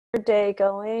Day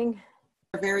going?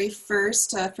 Our very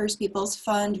first First People's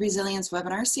Fund Resilience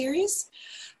webinar series.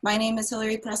 My name is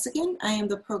Theresa Secord. I am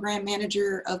the Program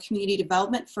Manager of Community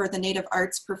Development for the Native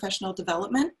Arts Professional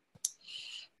Development.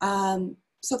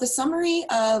 So the summary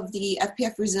of the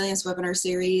FPF Resilience webinar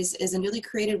series is a newly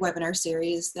created webinar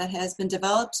series that has been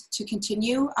developed to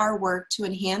continue our work to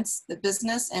enhance the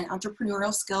business and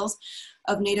entrepreneurial skills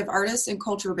of Native artists and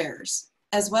culture bearers,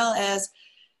 as well as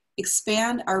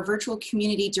expand our virtual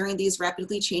community during these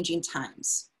rapidly changing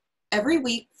times. Every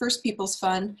week, First People's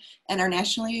Fund and our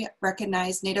nationally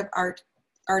recognized Native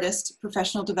Artist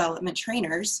Professional Development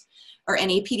Trainers, or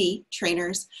NAPD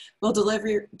trainers, will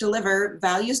deliver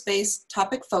values-based,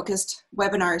 topic-focused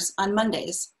webinars on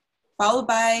Mondays, followed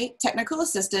by technical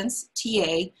assistance,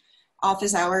 TA,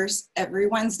 office hours every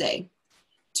Wednesday,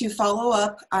 to follow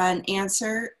up and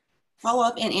answer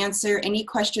any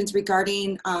questions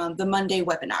regarding the Monday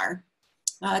webinar.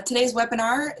 Today's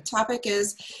webinar topic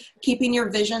is keeping your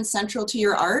vision central to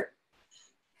your art.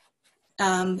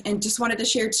 And just wanted to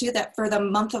share too that for the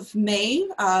month of May,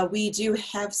 we do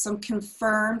have some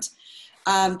confirmed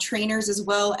trainers as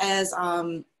well as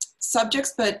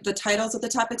subjects, but the titles of the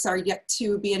topics are yet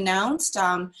to be announced.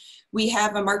 We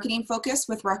have a marketing focus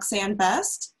with Roxanne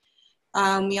Best.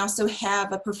 We also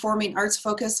have a performing arts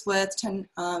focus with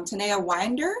Tanea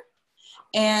Winder.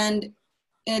 And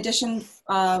in addition,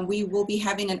 we will be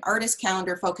having an artist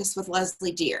calendar focus with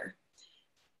Leslie Deer.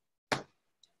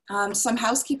 Some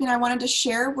housekeeping I wanted to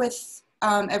share with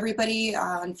everybody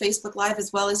on Facebook Live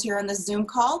as well as here on this Zoom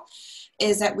call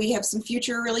is that we have some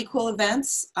future really cool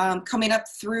events coming up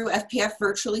through FPF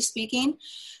Virtually Speaking.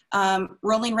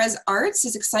 Rolling Res Arts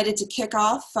is excited to kick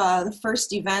off the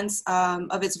first events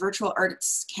of its virtual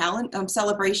arts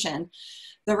celebration.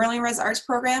 The Rolling Res Arts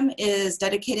program is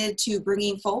dedicated to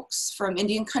bringing folks from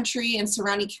Indian country and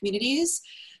surrounding communities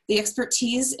the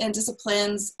expertise and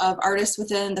disciplines of artists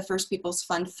within the First People's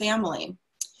Fund family.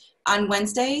 On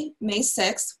Wednesday, May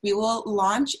 6th, we will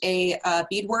launch a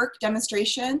beadwork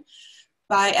demonstration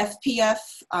by FPF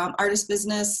Artist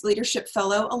Business Leadership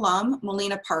Fellow alum,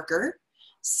 Melina Parker.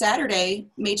 Saturday,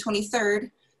 May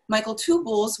 23rd, Michael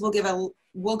Tubles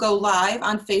will go live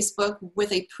on Facebook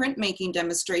with a printmaking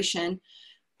demonstration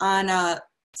on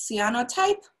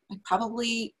cyanotype. I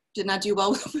probably did not do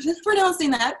well with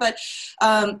pronouncing that, but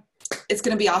it's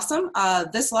going to be awesome.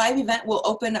 This live event will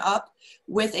open up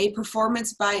with a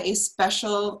performance by a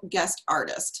special guest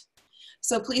artist.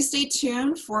 So please stay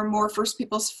tuned for more First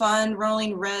People's Fund,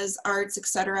 Rolling Res Arts,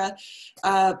 etc.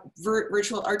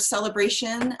 Virtual arts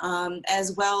celebration,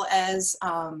 as well as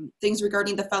things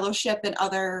regarding the fellowship and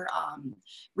other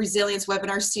resilience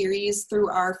webinar series through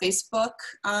our Facebook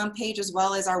page, as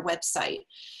well as our website.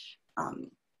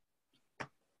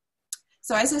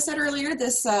 So as I said earlier,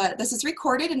 this is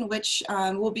recorded, in which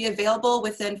will be available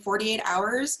within 48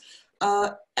 hours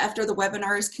after the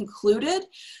webinar is concluded.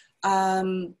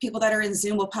 People that are in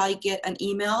Zoom will probably get an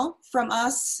email from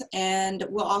us, and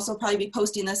we'll also probably be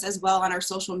posting this as well on our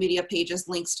social media pages,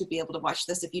 links to be able to watch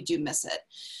this if you do miss it.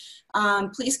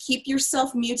 Please keep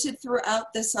yourself muted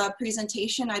throughout this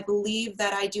presentation. I believe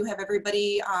that I do have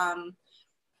everybody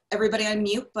on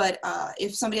mute, but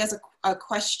if somebody has a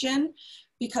question,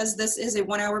 because this is a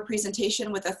 1-hour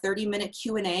presentation with a 30-minute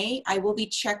Q&A, I will be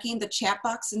checking the chat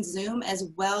box in Zoom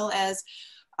as well as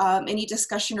any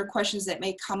discussion or questions that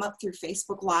may come up through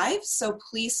Facebook Live. So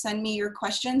please send me your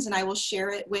questions and I will share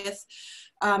it with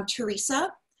Theresa.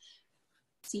 Let's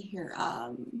see here.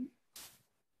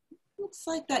 Looks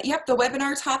like that. Yep, the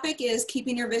webinar topic is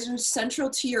keeping your vision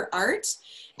central to your art.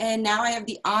 And now I have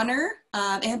the honor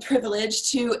and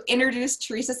privilege to introduce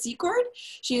Theresa Secord.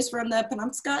 She is from the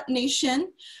Penobscot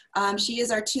Nation. She is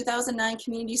our 2009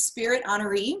 Community Spirit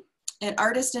honoree, an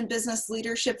Artist and Business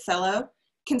Leadership Fellow,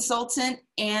 consultant,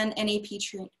 and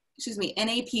NAPD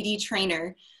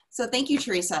trainer. So thank you,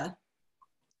 Theresa.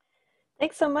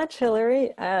 Thanks so much,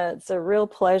 Hillary. It's a real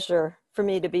pleasure for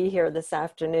me to be here this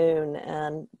afternoon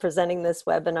and presenting this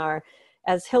webinar.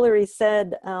 As Hillary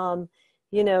said,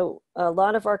 you know, a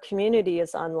lot of our community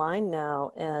is online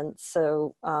now, and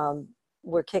so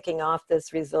we're kicking off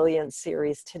this resilience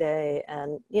series today,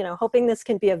 and you know, hoping this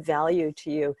can be of value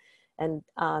to you. And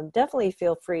definitely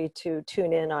feel free to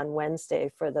tune in on Wednesday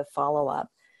for the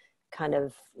follow-up kind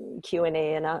of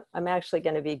Q&A. And I'm actually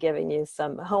going to be giving you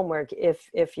some homework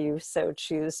if you so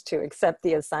choose to accept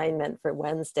the assignment for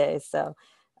Wednesday. So,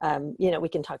 you know, we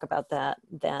can talk about that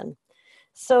then.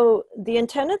 So the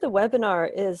intent of the webinar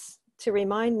is to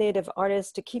remind Native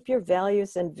artists to keep your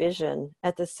values and vision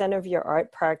at the center of your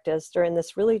art practice during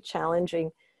this really challenging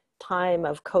time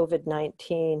of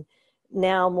COVID-19.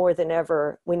 now more than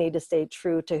ever, we need to stay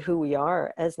true to who we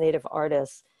are as Native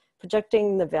artists,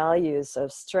 projecting the values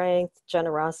of strength,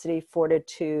 generosity,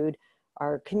 fortitude,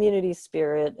 our community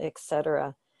spirit,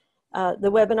 etc.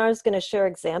 The webinar is going to share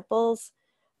examples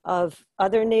of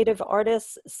other Native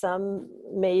artists. Some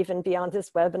may even be on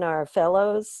this webinar,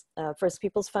 fellows, First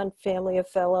Peoples Fund family of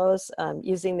fellows,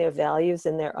 using their values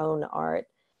in their own art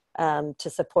to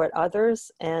support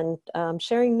others, and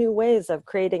sharing new ways of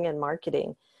creating and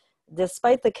marketing.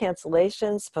 Despite the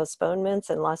cancellations, postponements,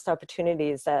 and lost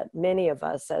opportunities that many of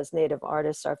us as Native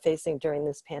artists are facing during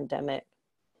this pandemic,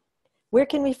 where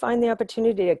can we find the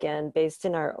opportunity again based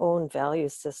in our own value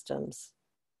systems?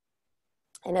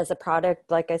 And as a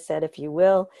product, like I said, if you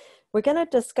will, we're going to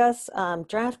discuss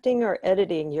drafting or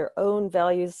editing your own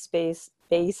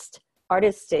values-based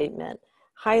artist statement,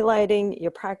 highlighting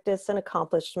your practice and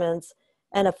accomplishments,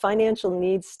 and a financial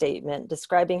needs statement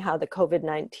describing how the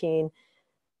COVID-19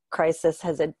 crisis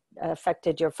has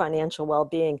affected your financial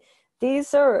well-being.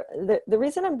 These are, the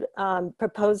reason I'm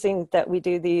proposing that we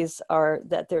do these are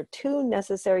that there are two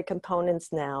necessary components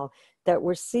now that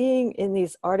we're seeing in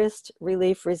these artist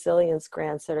relief resilience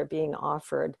grants that are being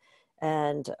offered.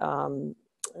 And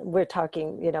we're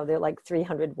talking, you know, they're like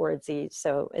 300 words each,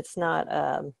 so it's not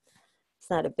a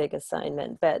big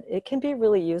assignment, but it can be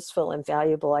really useful and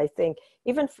valuable, I think,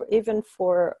 even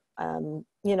for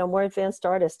you know, more advanced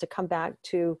artists to come back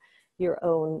to your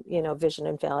own, you know, vision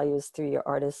and values through your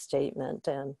artist statement,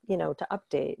 and, you know, to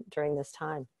update during this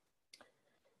time.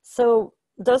 So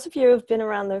those of you who've been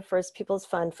around the First Peoples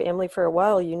Fund family for a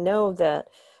while, you know that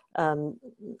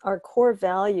our core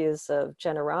values of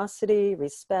generosity,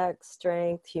 respect,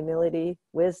 strength, humility,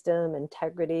 wisdom,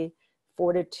 integrity,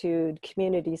 fortitude,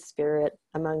 community spirit,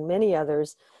 among many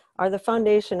others, are the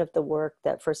foundation of the work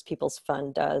that First Peoples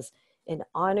Fund does in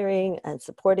honoring and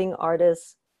supporting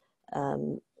artists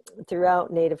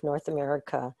throughout Native North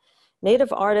America.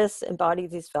 Native artists embody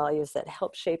these values that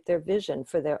help shape their vision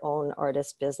for their own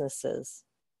artist businesses.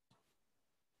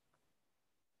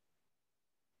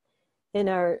 In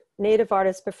our Native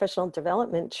Artist Professional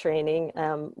Development Training,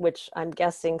 which I'm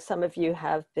guessing some of you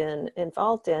have been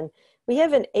involved in, we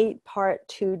have an 8-part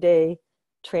 2-day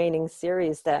training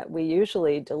series that we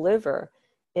usually deliver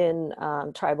in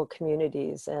tribal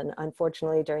communities. And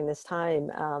unfortunately, during this time,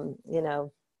 you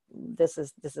know, this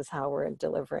is how we're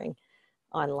delivering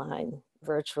online,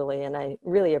 virtually, and I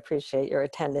really appreciate your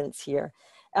attendance here.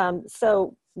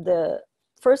 So the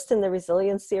first in the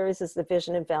resilience series is the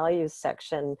vision and values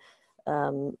section,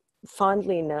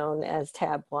 fondly known as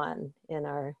tab 1 in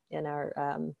our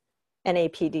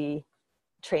NAPD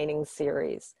training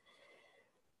series.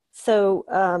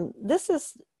 So this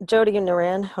is Jody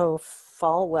Naranjo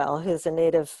Falwell, who's a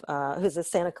native, who's a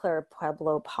Santa Clara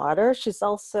Pueblo potter. She's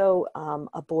also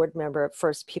a board member at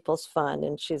First Peoples Fund,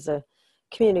 and she's a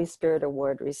Community Spirit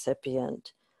Award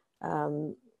recipient.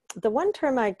 The one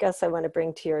term I guess I want to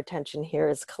bring to your attention here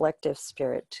is collective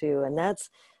spirit too, and that's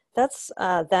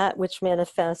that which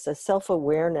manifests a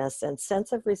self-awareness and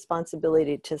sense of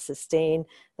responsibility to sustain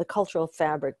the cultural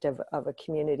fabric of a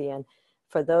community. And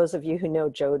for those of you who know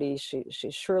Jody, she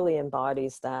surely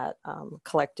embodies that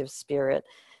collective spirit.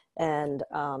 And,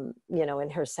 you know, in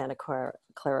her Santa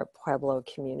Clara Pueblo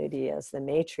community as the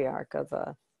matriarch of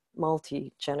a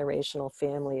multi-generational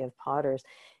family of potters.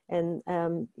 And,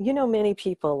 you know, many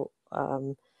people,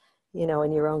 you know,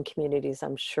 in your own communities,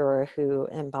 I'm sure, who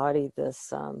embody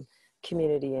this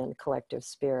community and collective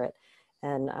spirit.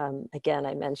 And again,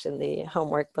 I mentioned the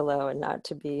homework below, and not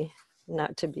to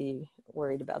be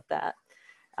worried about that.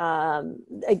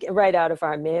 Right out of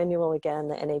our manual, again,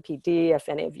 the NAPD, if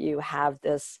any of you have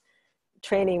this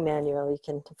training manual, you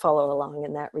can follow along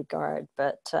in that regard.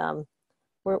 But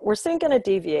we're soon going to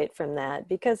deviate from that,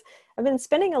 because I've been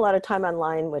spending a lot of time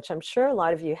online, which I'm sure a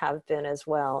lot of you have been as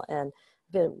well, and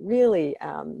been really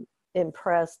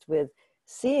impressed with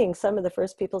seeing some of the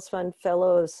First Peoples Fund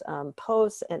Fellows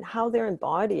posts and how they're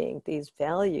embodying these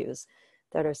values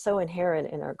that are so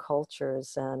inherent in our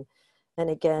cultures. And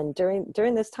again,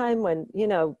 during this time when, you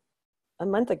know, a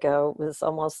month ago was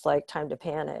almost like time to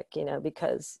panic, you know,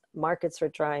 because markets were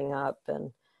drying up,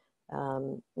 and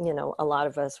you know, a lot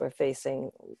of us were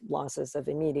facing losses of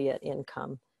immediate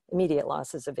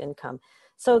losses of income.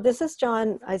 So this is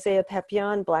John Isaiah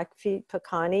Pepion, Blackfeet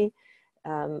Pekani,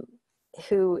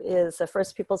 who is a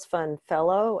First Peoples Fund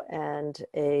Fellow and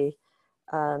a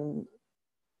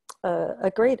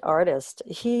great artist.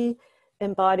 He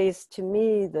embodies to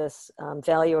me this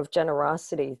value of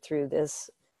generosity through this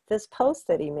post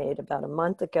that he made about a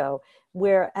month ago,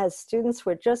 where as students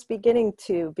were just beginning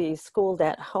to be schooled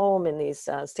at home in these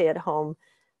stay-at-home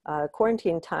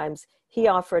quarantine times, he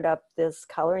offered up this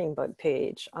coloring book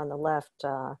page on the left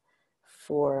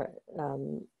for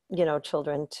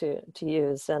children to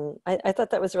use, and I thought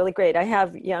that was really great. I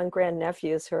have young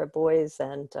grandnephews who are boys,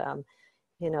 and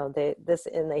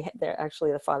they're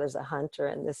actually, the father's a hunter,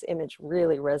 and this image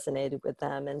really resonated with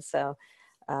them. And so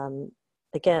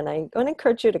again, I'm going to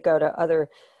encourage you to go to other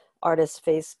artists'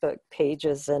 Facebook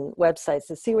pages and websites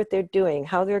to see what they're doing,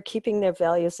 how they're keeping their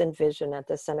values and vision at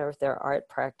the center of their art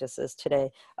practices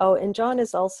today. Oh, and John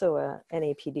is also a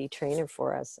NAPD trainer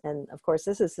for us. And of course,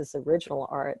 this is his original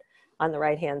art on the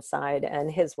right-hand side and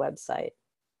his website.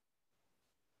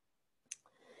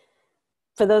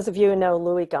 For those of you who know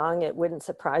Louis Gong, it wouldn't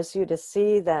surprise you to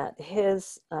see that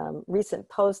his recent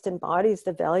post embodies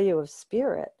the value of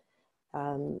spirit.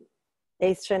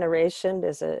 Eighth Generation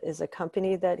is a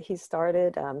company that he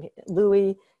started.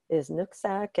 Louis is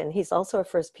Nooksack, and he's also a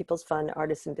First Peoples Fund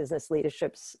Artist and Business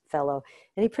Leadership Fellow.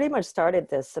 And he pretty much started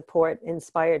this support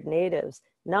inspired natives,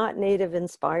 not native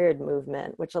inspired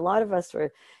movement, which a lot of us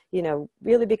were,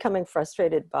 really becoming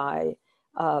frustrated by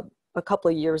a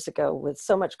couple of years ago with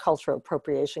so much cultural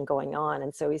appropriation going on.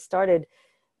 And so he started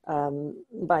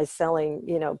by selling,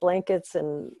 blankets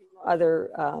and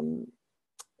other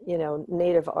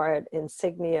native art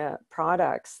insignia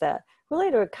products that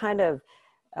really to kind of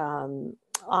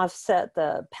offset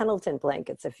the Pendleton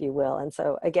blankets, if you will. And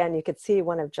so again, you could see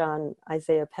one of John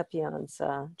Pepion's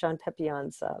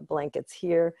blankets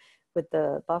here with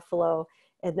the buffalo.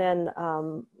 And then,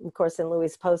 of course, in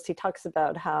Louis' post, he talks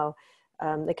about how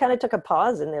they kind of took a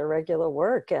pause in their regular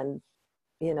work and,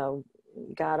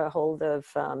 got a hold of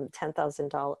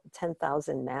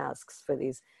 10,000 masks for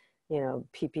these,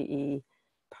 PPE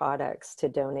products to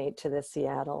donate to the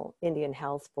Seattle Indian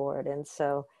Health Board. And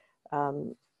so,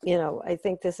 I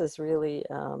think this is really,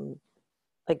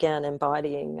 again,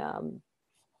 embodying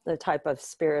the type of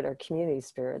spirit or community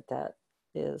spirit that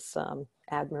is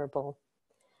admirable.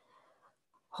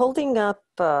 Holding up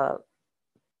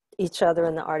each other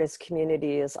in the artist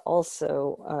community is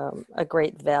also a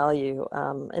great value.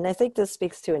 And I think this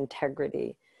speaks to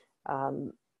integrity.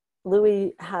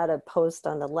 Louis had a post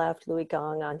on the left, Louis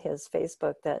Gong, on his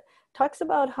Facebook that talks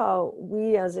about how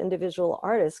we as individual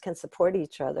artists can support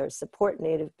each other, support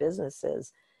Native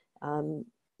businesses. And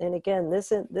again,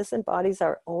 this embodies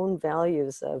our own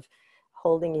values of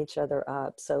holding each other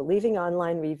up. So leaving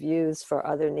online reviews for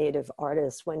other Native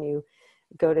artists when you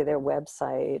go to their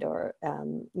website or,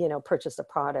 purchase a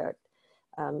product,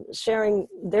 sharing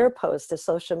their posts to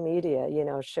social media,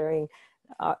 sharing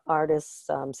artists'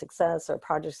 success or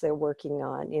projects they're working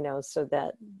on, so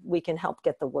that we can help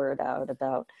get the word out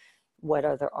about what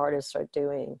other artists are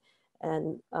doing.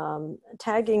 And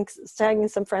tagging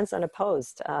some friends on a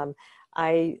post.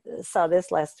 I saw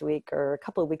this last week or a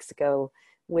couple of weeks ago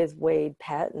with Wade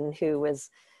Patton, who was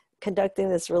conducting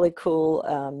this really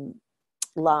cool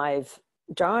live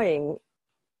drawing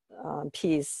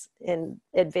piece in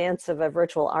advance of a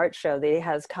virtual art show that he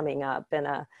has coming up in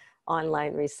a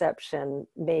online reception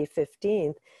May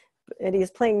 15th. And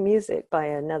he's playing music by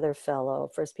another fellow,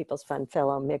 First Peoples Fund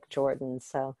fellow, Mick Jordan.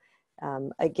 So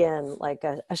again, like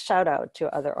a shout out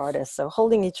to other artists. So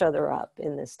holding each other up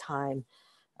in this time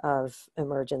of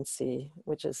emergency,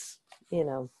 which is,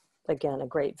 again, a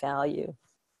great value.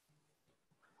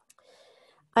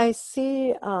 I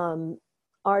see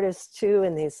artists too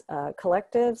in these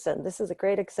collectives, and this is a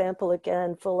great example,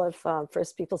 again, full of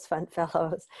First Peoples Fund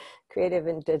Fellows, Creative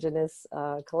Indigenous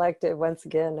Collective. Once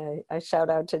again, I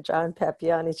shout out to John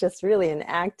Pepion. He's just really an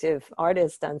active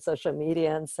artist on social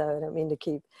media, and so I don't mean to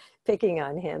keep picking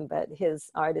on him, but his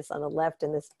art is on the left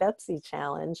in this Betsy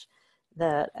challenge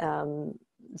that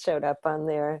showed up on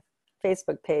their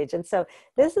Facebook page. And so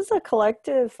this is a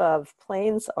collective of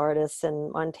Plains artists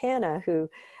in Montana who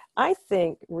I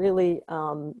think really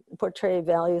portray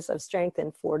values of strength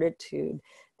and fortitude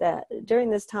that during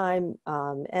this time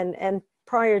and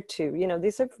prior to,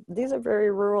 these are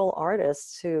very rural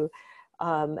artists who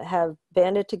have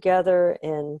banded together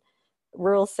in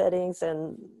rural settings,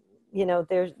 and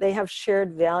they have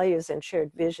shared values and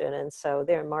shared vision, and so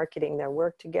they're marketing their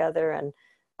work together. And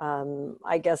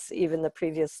I guess even the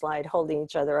previous slide, holding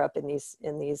each other up in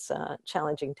these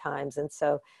challenging times. And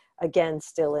so again,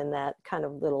 still in that kind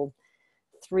of little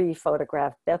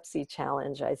 3-photograph Betsy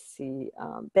challenge, I see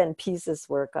Ben Pease's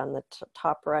work on the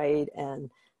top right and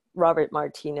Robert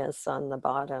Martinez on the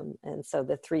bottom. And so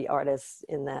the 3 artists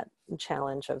in that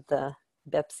challenge of the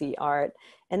Betsy art.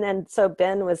 And then, so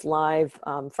Ben was live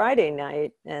Friday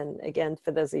night. And again,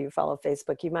 for those of you who follow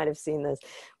Facebook, you might have seen this,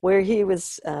 where he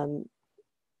was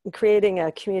creating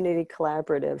a community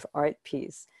collaborative art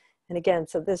piece. And again,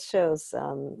 so this shows,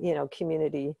 you know,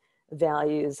 community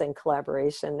values and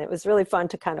collaboration. It was really fun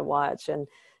to kind of watch. And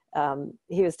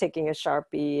he was taking a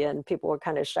Sharpie and people were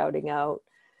kind of shouting out,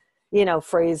 you know,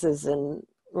 phrases and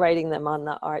writing them on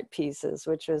the art pieces,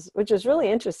 which was really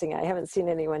interesting. I haven't seen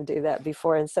anyone do that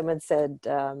before. And someone said,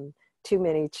 too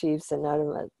many chiefs and not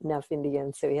enough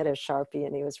Indians. So he had a Sharpie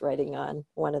and he was writing on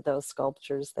one of those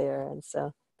sculptures there. And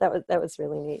so that was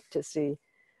really neat to see.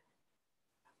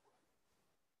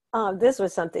 This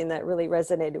was something that really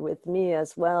resonated with me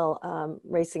as well.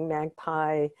 Racing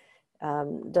Magpie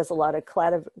does a lot of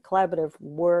collaborative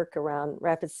work around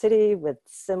Rapid City with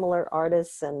similar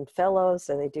artists and fellows,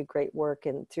 and they do great work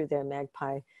through their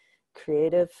Magpie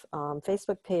Creative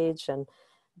Facebook page. And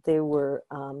they were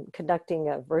conducting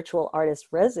a virtual artist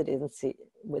residency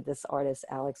with this artist,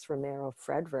 Alex Romero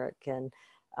Frederick. And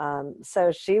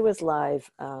so she was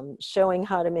live showing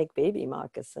how to make baby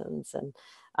moccasins. And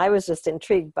I was just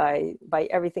intrigued by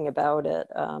everything about it.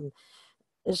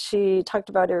 She talked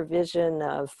about her vision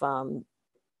of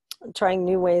trying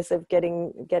new ways of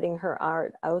getting her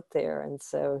art out there. And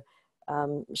so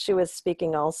she was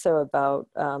speaking also about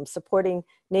supporting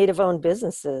Native-owned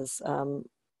businesses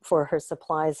for her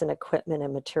supplies and equipment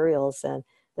and materials, and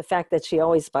the fact that she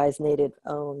always buys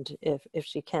Native-owned if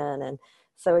she can. And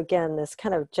so again, this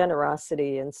kind of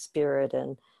generosity and spirit,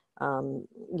 and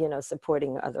you know,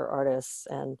 supporting other artists,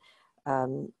 and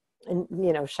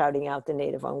you know, shouting out the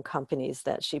Native-owned companies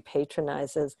that she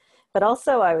patronizes. But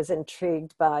also I was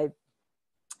intrigued by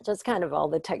just kind of all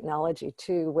the technology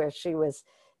too, where she was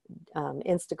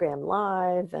Instagram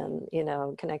Live and, you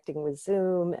know, connecting with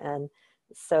Zoom. And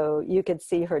so you could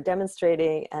see her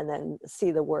demonstrating and then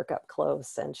see the work up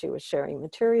close. And she was sharing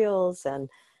materials and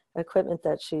equipment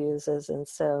that she uses. And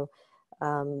so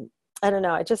I don't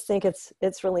know, I just think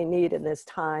it's really neat in this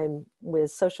time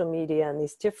with social media and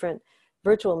these different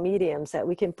virtual mediums that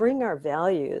we can bring our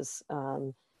values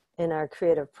in our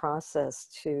creative process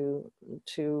to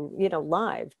you know,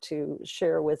 live, to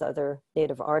share with other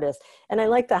Native artists. And I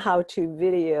like the how-to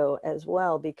video as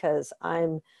well, because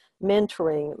I'm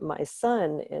mentoring my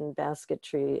son in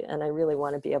basketry, and I really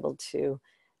want to be able to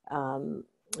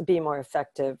be more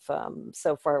effective.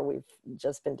 So far, we've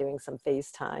just been doing some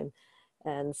FaceTime.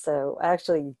 And so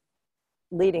actually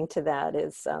leading to that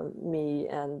is me,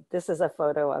 and this is a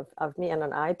photo of me on an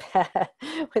iPad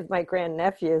with my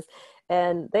grandnephews.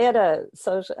 And they had a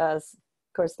social, of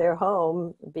course, they're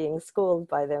home being schooled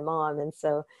by their mom. And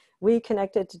so we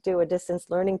connected to do a distance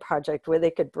learning project where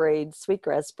they could braid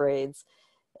sweetgrass braids.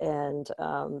 And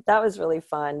that was really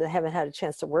fun. I haven't had a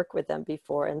chance to work with them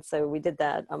before. And so we did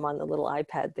that. I'm on the little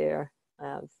iPad there,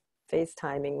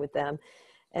 FaceTiming with them.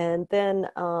 And then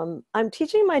I'm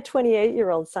teaching my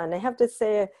 28-year-old son. I have to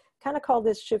say, I kind of call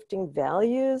this shifting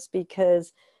values,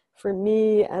 because for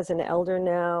me as an elder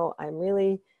now, I'm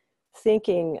really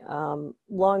thinking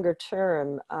longer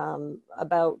term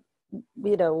about,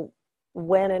 you know,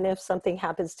 when and if something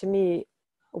happens to me,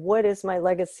 what is my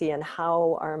legacy, and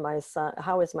how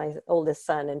is my oldest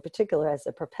son in particular has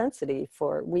a propensity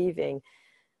for weaving?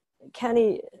 Can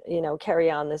he, you know,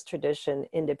 carry on this tradition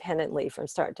independently from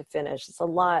start to finish? It's a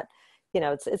lot, you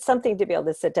know, it's something to be able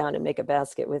to sit down and make a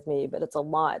basket with me, but it's a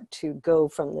lot to go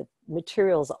from the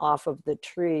materials off of the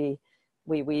tree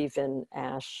we weave in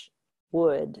ash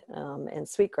wood and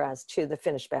sweetgrass to the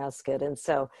finished basket. And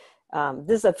so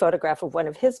this is a photograph of one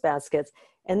of his baskets.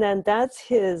 And then that's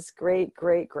his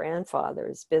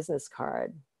great-great-grandfather's business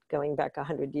card going back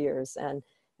 100 years.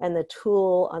 And the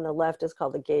tool on the left is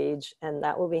called a gauge, and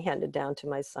that will be handed down to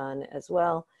my son as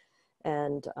well.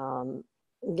 And,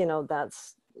 you know,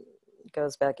 that's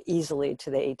goes back easily to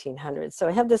the 1800s. So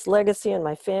I have this legacy in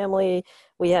my family.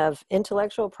 We have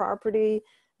intellectual property,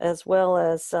 as well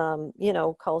as, you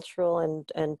know, cultural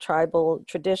and tribal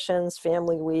traditions,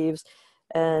 family weaves.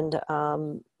 And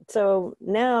so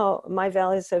now my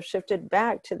values have shifted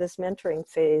back to this mentoring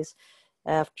phase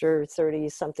after 30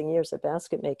 something years of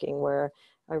basket making, where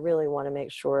I really want to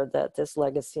make sure that this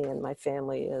legacy in my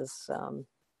family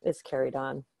is carried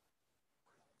on.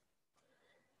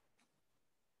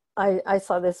 I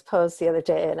saw this post the other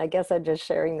day, and I guess I'm just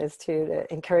sharing this too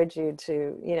to encourage you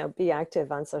to, you know, be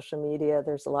active on social media.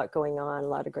 There's a lot going on, a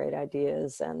lot of great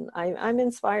ideas, and I'm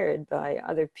inspired by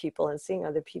other people and seeing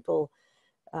other people,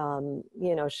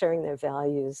 you know, sharing their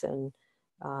values and,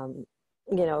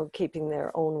 you know, keeping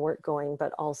their own work going,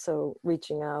 but also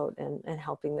reaching out and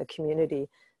helping the community.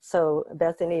 So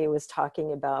Bethany was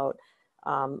talking about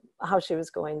how she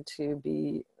was going to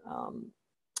be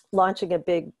launching a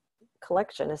big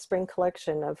collection, a spring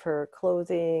collection of her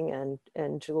clothing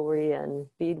and jewelry and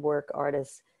beadwork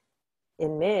artists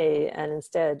in May, and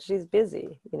instead she's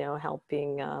busy, you know,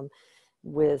 helping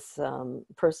with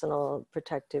personal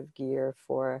protective gear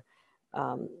for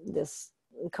this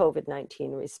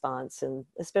COVID-19 response, and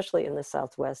especially in the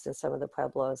Southwest and some of the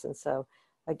Pueblos. And so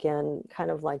again,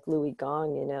 kind of like Louis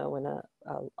Gong, you know, in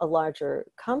a larger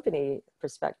company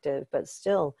perspective, but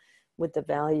still with the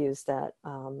values that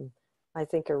I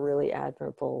think are really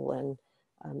admirable,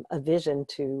 and a vision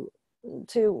to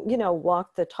you know,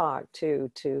 walk the talk,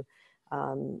 to you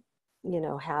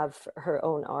know, have her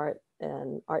own art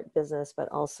and art business, but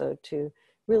also to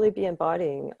really be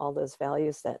embodying all those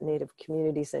values that Native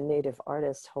communities and Native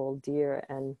artists hold dear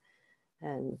and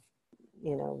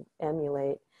you know,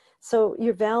 emulate. So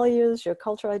your values, your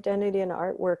cultural identity, and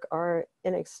artwork are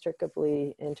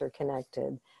inextricably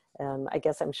interconnected. I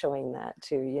guess I'm showing that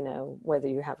too, you know, whether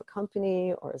you have a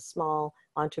company or a small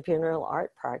entrepreneurial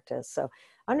art practice. So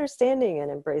understanding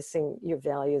and embracing your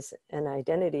values and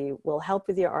identity will help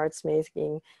with your arts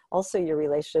making, also your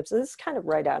relationships. This is kind of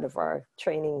right out of our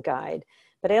training guide.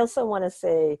 But I also want to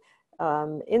say,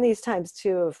 in these times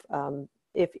too, of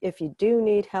if you do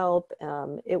need help,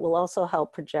 it will also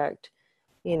help project,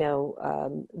 you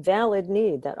know, valid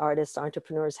need that artists,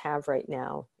 entrepreneurs have right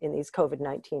now in these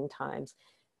COVID-19 times,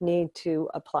 need to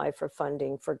apply for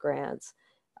funding, for grants.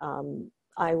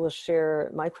 I will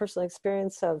share my personal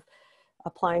experience of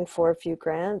applying for a few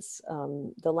grants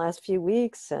the last few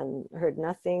weeks, and heard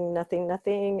nothing.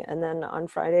 And then on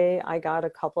Friday, I got a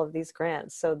couple of these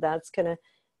grants. So that's gonna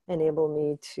enable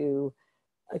me to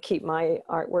keep my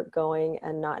artwork going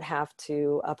and not have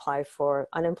to apply for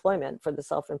unemployment for the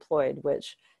self-employed,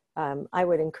 which I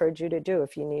would encourage you to do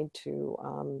if you need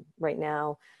to. Right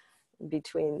now,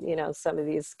 between, you know, some of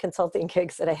these consulting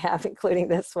gigs that I have, including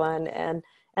this one, and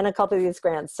a couple of these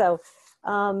grants. So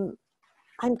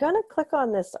I'm going to click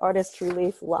on this Artist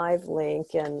Relief Live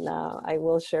link, and I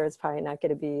will share. It's probably not going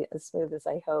to be as smooth as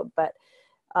I hope, but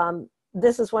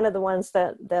this is one of the ones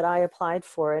that I applied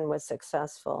for and was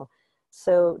successful.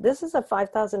 So this is a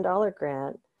 $5,000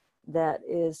 grant that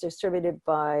is distributed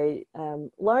by,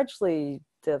 largely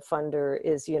the funder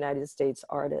is United States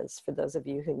Artists, for those of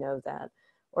you who know that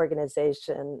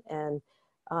organization. And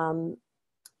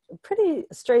pretty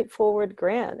straightforward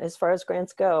grant as far as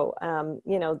grants go.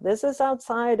 You know, this is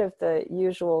outside of the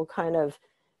usual kind of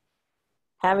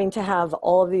having to have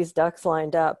all of these ducks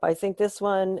lined up. I think this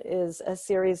one is a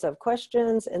series of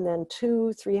questions and then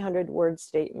 2 300-word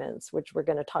statements, which we're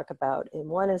going to talk about. And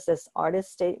one is this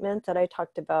artist statement that I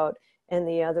talked about, and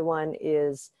the other one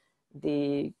is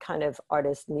the kind of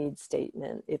artist need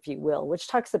statement, if you will, which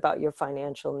talks about your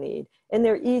financial need. And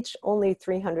they're each only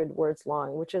 300 words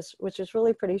long, which is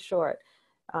really pretty short.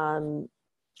 Going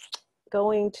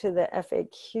to the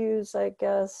FAQs, I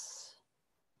guess,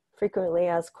 frequently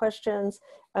asked questions.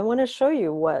 I want to show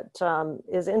you what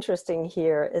is interesting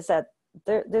here is that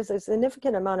there's a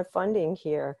significant amount of funding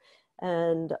here,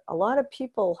 and a lot of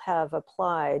people have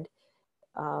applied,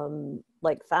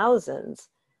 like thousands.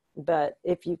 But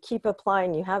if you keep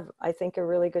applying, you have, I think, a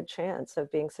really good chance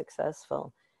of being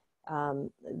successful.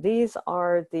 These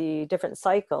are the different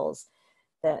cycles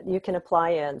that you can apply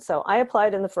in. So I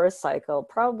applied in the first cycle,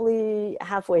 probably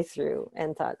halfway through,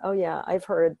 and thought, oh yeah, I've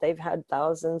heard they've had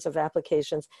thousands of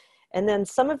applications. And then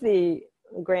some of the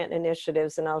grant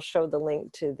initiatives, and I'll show the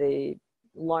link to the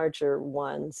larger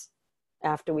ones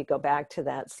after we go back to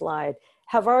that slide,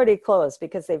 have already closed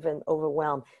because they've been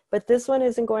overwhelmed. But this one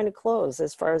isn't going to close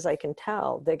as far as I can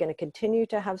tell. They're going to continue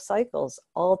to have cycles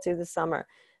all through the summer.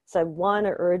 So I want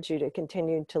to urge you to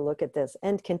continue to look at this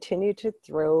and continue to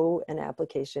throw an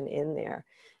application in there,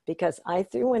 because I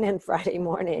threw one in Friday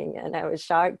morning and I was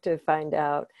shocked to find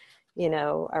out, you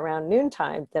know, around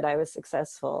noontime that I was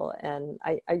successful, and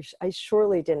I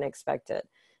surely didn't expect it.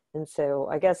 And so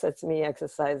I guess that's me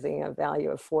exercising a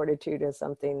value of fortitude, or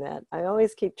something that I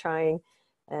always keep trying.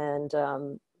 And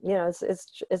you know,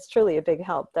 it's truly a big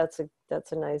help. That's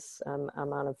a nice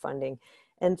amount of funding.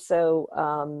 And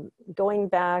so going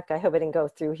back, I hope I didn't go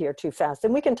through here too fast.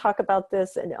 And we can talk about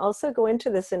this and also go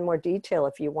into this in more detail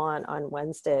if you want on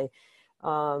Wednesday.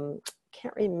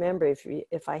 Can't remember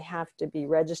if I have to be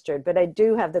registered, but I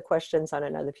do have the questions on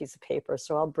another piece of paper,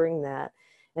 so I'll bring that.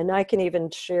 And I can even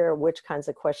share which kinds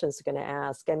of questions I'm going to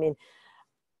ask. I mean,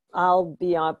 I'll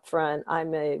be up front.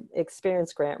 I'm an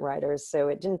experienced grant writer, so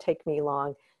it didn't take me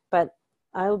long, but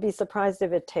I'll be surprised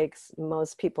if it takes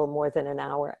most people more than an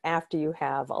hour after you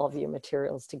have all of your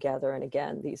materials together. And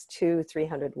again, these 2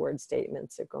 300-word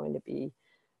statements are going to be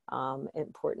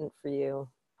important for you.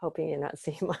 Hoping you're not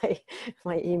seeing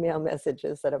my email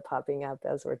messages that are popping up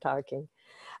as we're talking.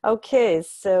 Okay,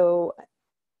 so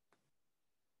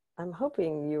I'm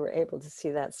hoping you were able to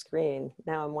see that screen.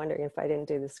 Now I'm wondering if I didn't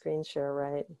do the screen share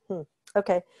right.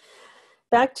 Okay,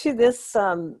 back to this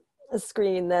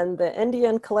screen then, the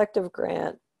Indian Collective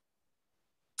Grant.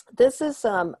 This is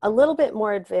a little bit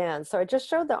more advanced. So I just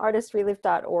showed the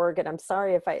artistrelief.org, and I'm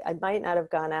sorry if I might not have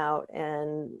gone out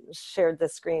and shared the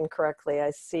screen correctly.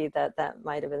 I see that that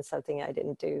might have been something I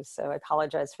didn't do, so I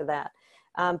apologize for that.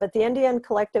 But the Indian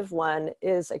Collective one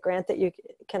is a grant that you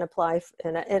can apply,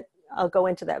 and I'll go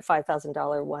into that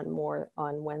 $5,000 one more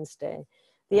on Wednesday.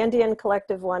 The Indian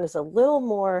Collective one is a little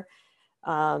more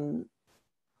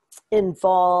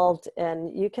involved,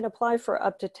 and you can apply for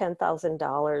up to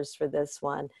 $10,000 for this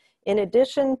one. In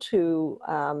addition to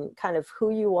kind of who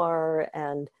you are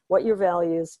and what your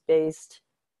values-based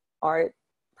art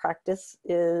practice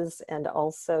is, and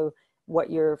also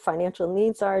what your financial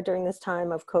needs are during this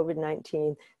time of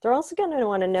COVID-19, they're also going to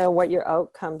want to know what your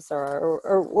outcomes are,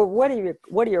 or what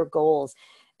are your goals.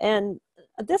 And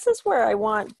this is where I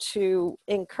want to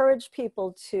encourage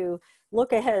people to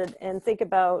look ahead and think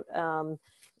about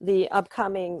the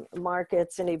upcoming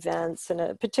markets and events,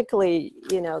 and particularly,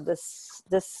 you know, this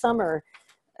summer,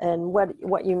 and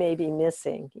what you may be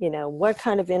missing. You know, what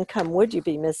kind of income would you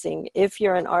be missing if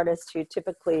you're an artist who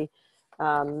typically,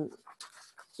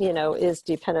 you know, is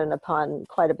dependent upon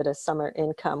quite a bit of summer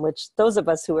income, which those of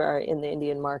us who are in the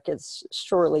Indian markets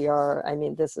surely are. I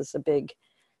mean, this is a big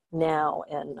now,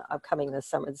 and upcoming this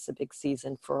summer, this is a big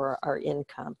season for our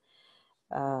income.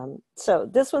 So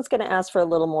this one's going to ask for a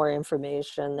little more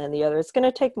information than the other. It's going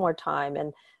to take more time,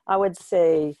 and I would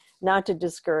say not to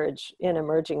discourage an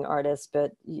emerging artists,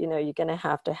 but you know, you're going to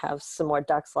have some more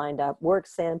ducks lined up, work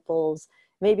samples,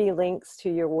 maybe links to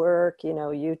your work, you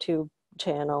know, YouTube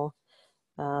channel,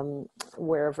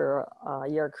 wherever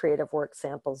your creative work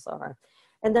samples are.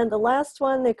 And then the last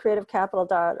one, the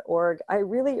creativecapital.org, I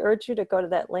really urge you to go to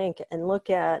that link and look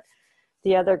at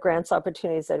the other grants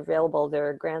opportunities that are available. There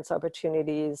are grants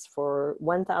opportunities for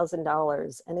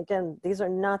 $1,000. And again, these are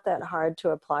not that hard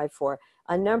to apply for.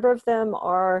 A number of them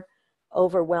are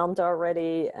overwhelmed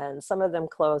already, and some of them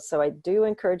closed. So I do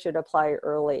encourage you to apply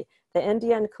early. The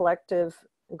Indian Collective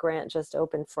grant just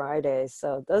opened Friday.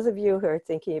 So those of you who are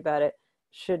thinking about it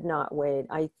should not wait.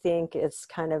 I think it's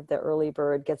kind of the early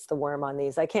bird gets the worm on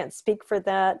these. I can't speak for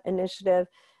that initiative,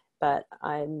 but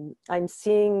I'm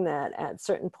seeing that at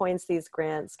certain points, these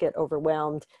grants get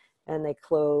overwhelmed and they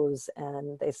close,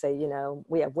 and they say, you know,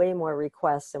 we have way more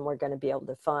requests than we're going to be able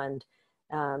to fund.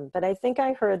 But I think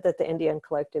I heard that the Indian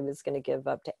Collective is going to give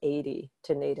up to 80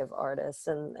 to Native artists,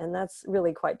 and that's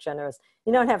really quite generous.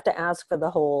 You don't have to ask for the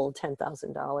whole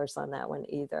 $10,000 on that one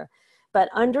either. But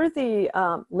under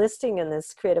the listing in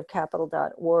this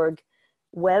creativecapital.org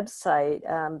website,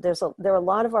 there are a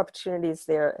lot of opportunities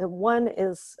there. One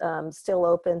is still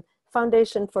open,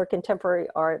 Foundation for Contemporary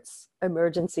Arts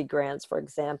Emergency Grants, for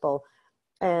example,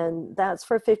 and that's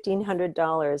for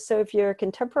 $1,500. So if you're a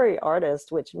contemporary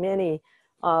artist, which many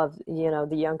of, you know,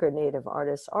 the younger Native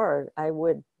artists are, I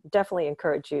would definitely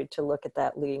encourage you to look at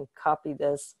that link, copy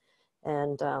this,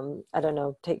 and I don't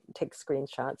know, take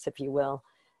screenshots if you will.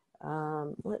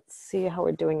 Let's see how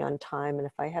we're doing on time, and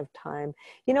if I have time.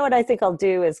 You know what I think I'll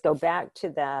do is go back to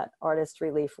that Artist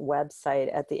Relief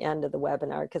website at the end of the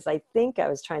webinar, because I think I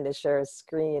was trying to share a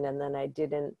screen and then I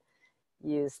didn't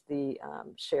use the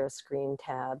share screen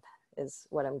tab, is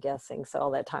what I'm guessing. So all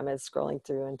that time I was scrolling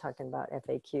through and talking about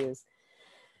FAQs.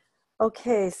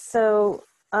 Okay, so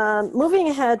moving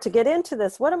ahead to get into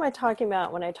this, what am I talking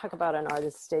about when I talk about an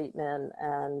artist statement?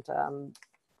 And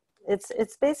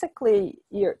it's basically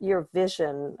your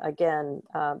vision, again,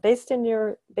 based in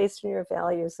your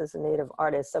values as a Native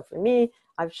artist. So for me,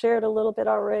 I've shared a little bit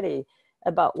already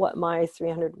about what my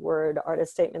 300-word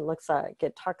artist statement looks like.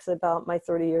 It talks about my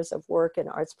 30 years of work in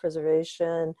arts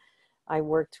preservation. I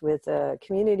worked with a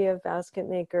community of basket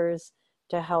makers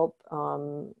to help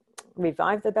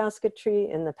revive the basketry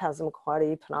in the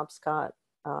Passamaquoddy, Penobscot,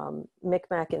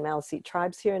 Micmac, and Maliseet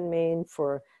tribes here in Maine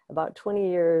for about 20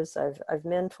 years. I've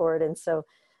mentored, and so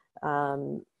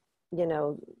you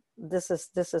know, this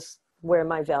is where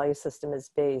my value system is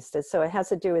based. And so it has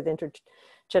to do with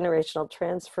intergenerational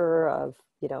transfer of,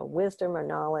 you know, wisdom or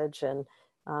knowledge, and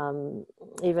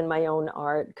even my own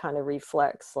art kind of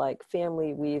reflects like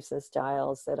family weaves and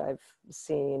styles that I've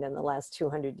seen in the last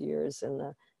 200 years in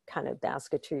the kind of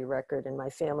basketry record in my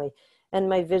family. And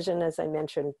my vision, as I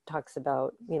mentioned, talks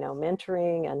about, you know,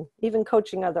 mentoring and even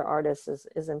coaching other artists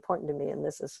is important to me. And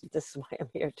this is why I'm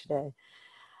here today.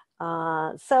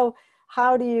 So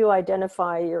how do you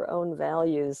identify your own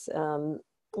values?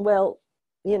 Well,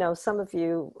 you know, some of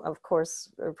you, of course,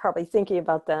 are probably thinking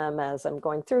about them as I'm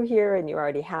going through here, and you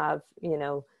already have, you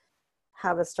know,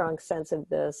 have a strong sense of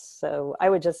this. So I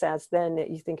would just ask then that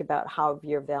you think about how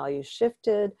your values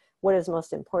shifted, what is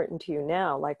most important to you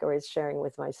now, like I was sharing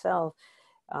with myself.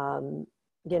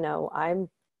 You know, I'm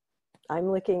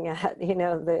looking at, you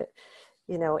know, the,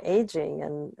 you know, aging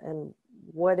and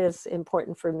what is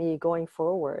important for me going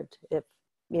forward if,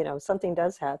 you know, something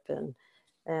does happen,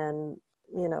 and,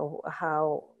 you know,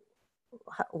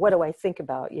 what do I think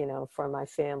about, you know, for my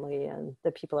family and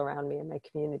the people around me in my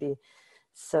community.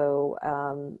 So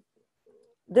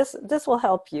this will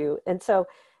help you. And so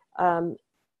um,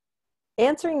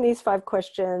 answering these 5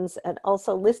 questions and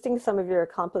also listing some of your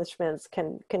accomplishments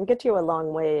can get you a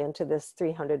long way into this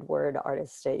 300-word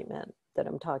artist statement that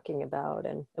I'm talking about,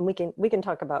 and we can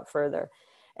talk about further.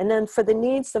 And then for the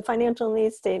needs, the financial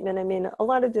needs statement, I mean, a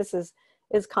lot of this is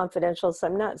confidential, so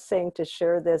I'm not saying to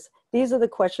share this. These are the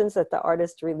questions that the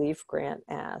Artist Relief Grant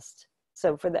asked.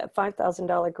 So for that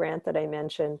 $5,000 grant that I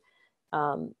mentioned,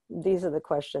 these are the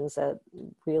questions that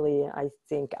really I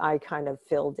think I kind of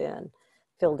filled in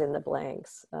the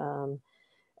blanks.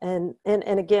 And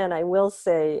again, I will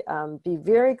say, be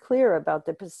very clear about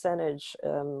the percentage,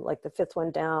 like the 5th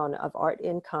one down, of art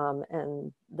income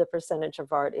and the percentage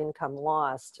of art income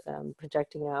lost,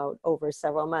 projecting out over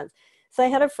several months. So I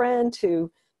had a friend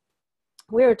who,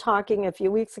 we were talking a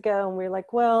few weeks ago, and we were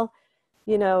like, well,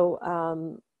 you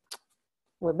know,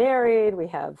 we're married, we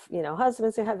have, you know,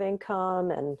 husbands who have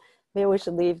income, and maybe we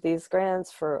should leave these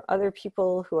grants for other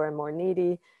people who are more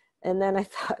needy. And then I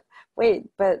thought, wait,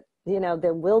 but, you know,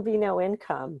 there will be no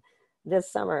income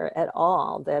this summer at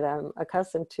all that I'm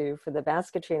accustomed to for the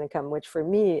basketry income, which for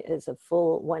me is a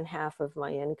full 1/2 of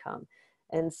my income.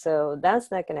 And so that's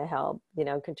not going to help, you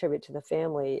know, contribute to the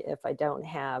family if I don't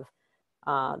have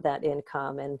that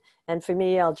income. And for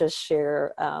me, I'll just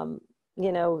share,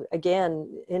 you know,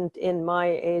 again, in my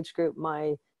age group,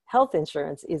 my health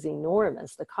insurance is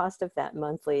enormous, the cost of that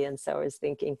monthly. And so I was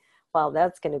thinking, well,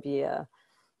 that's going to be a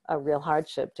real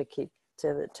hardship to keep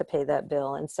to pay that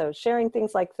bill. And so sharing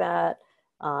things like that,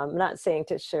 I'm not saying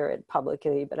to share it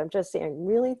publicly, but I'm just saying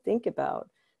really think about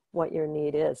what your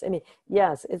need is. I mean,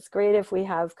 yes, it's great if we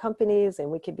have companies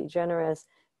and we can be generous,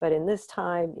 but in this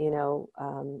time, you know,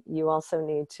 you also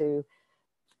need to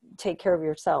take care of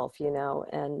yourself, you know,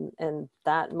 and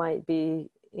that might be,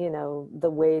 you know,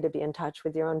 the way to be in touch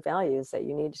with your own values, that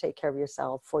you need to take care of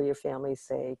yourself for your family's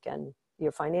sake, and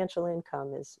your financial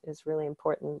income is really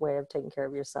important way of taking care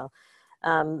of yourself.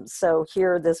 So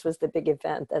here, this was the big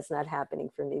event that's not happening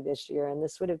for me this year. And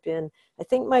this would have been, I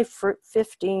think, my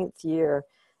 15th year.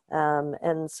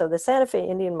 And so the Santa Fe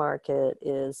Indian Market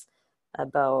is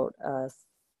about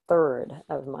 1/3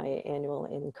 of my annual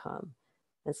income.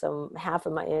 And so 1/2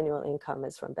 of my annual income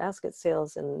is from basket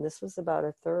sales. And this was about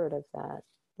 1/3 of that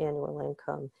annual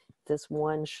income, this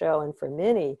one show. And for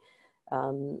many,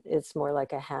 it's more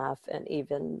like 1/2, and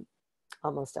even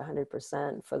almost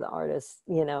 100% for the artists,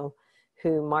 you know,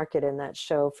 who market in that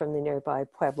show from the nearby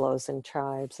pueblos and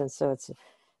tribes. And so it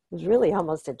was really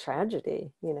almost a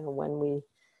tragedy, you know, when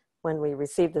we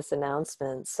received this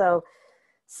announcement. So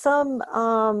some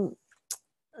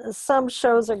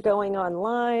shows are going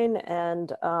online,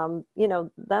 and you know,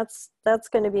 that's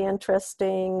going to be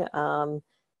interesting.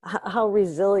 How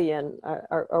resilient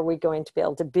are we going to be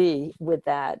able to be with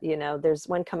that? You know, there's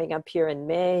one coming up here in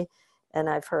May, and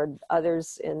I've heard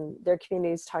others in their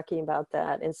communities talking about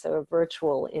that. And so a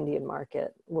virtual Indian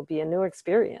market will be a new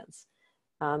experience.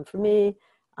 For me,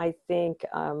 I think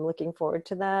I'm looking forward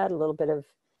to that, a little bit of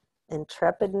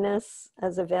intrepidness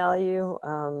as a value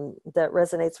that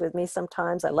resonates with me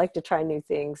sometimes. I like to try new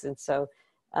things. And so,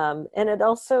 and it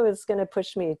also is going to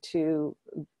push me to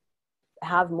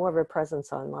have more of a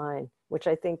presence online, which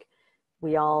I think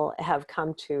we all have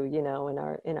come to, you know,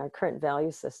 in our current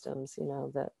value systems, you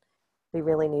know, that we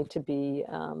really need to be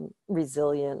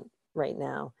resilient right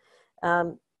now.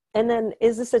 And then,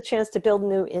 is this a chance to build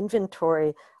new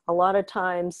inventory? A lot of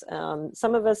times,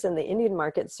 some of us in the Indian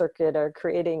market circuit are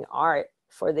creating art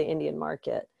for the Indian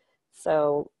market.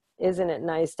 So isn't it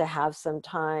nice to have some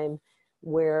time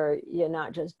where you're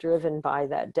not just driven by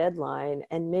that deadline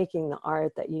and making the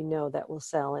art that you know that will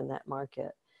sell in that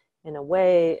market? In a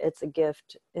way, it's a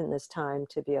gift in this time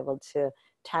to be able to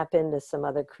tap into some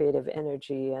other creative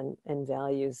energy and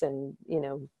values, and, you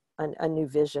know, a new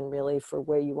vision really for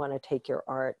where you want to take your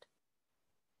art.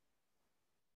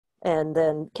 And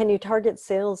then, can you target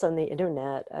sales on the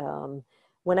internet?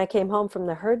 When I came home from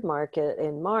the herd market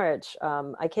in March,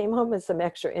 I came home with some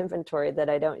extra inventory that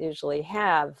I don't usually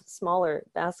have, smaller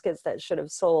baskets that should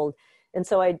have sold. And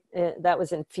so that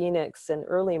was in Phoenix in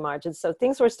early March. And so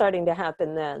things were starting to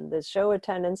happen then. The show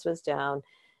attendance was down.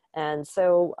 And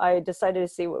so I decided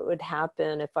to see what would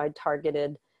happen if I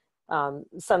targeted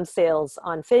some sales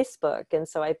on Facebook. And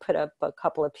so I put up a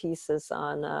couple of pieces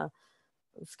on,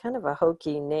 it's kind of a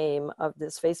hokey name of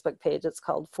this Facebook page. It's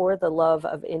called For the Love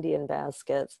of Indian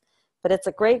Baskets. But it's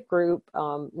a great group.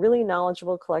 Really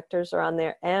knowledgeable collectors are on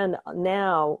there. And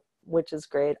now, which is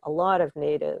great, a lot of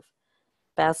native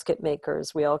basket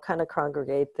makers. We all kind of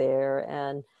congregate there.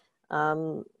 And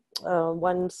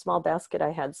one small basket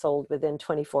I had sold within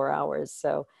 24 hours.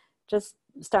 So just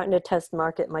starting to test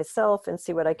market myself and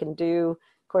see what I can do.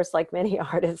 Of course, like many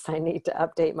artists, I need to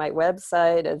update my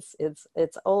website.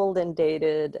 It's old and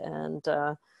dated, and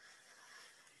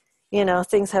you know,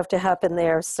 things have to happen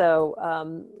there. So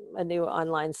a new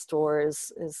online store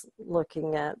is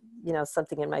looking at, you know,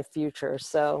 something in my future.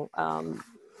 So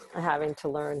having to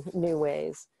learn new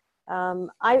ways.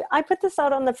 I put this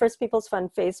out on the First People's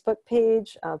Fund Facebook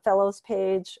page, Fellows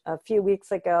page a few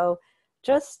weeks ago,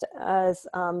 just as,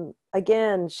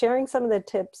 again, sharing some of the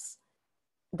tips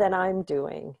that I'm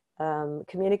doing,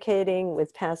 communicating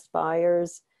with past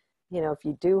buyers. You know, if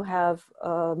you do have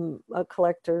a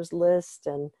collector's list,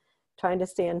 and trying to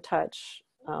stay in touch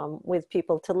with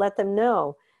people to let them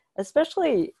know,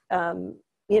 especially,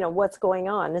 you know, what's going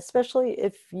on, especially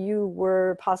if you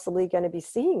were possibly going to be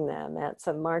seeing them at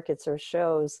some markets or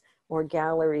shows or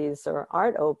galleries or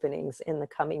art openings in the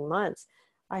coming months.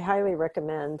 I highly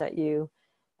recommend that you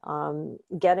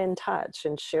get in touch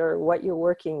and share what you're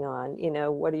working on. You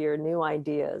know, what are your new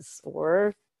ideas,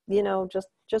 or, you know,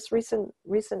 just recent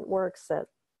works that,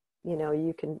 you know,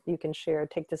 you can share.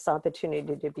 Take this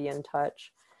opportunity to be in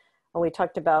touch. And we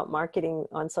talked about marketing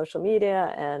on social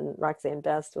media, and Roxanne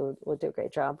Best will do a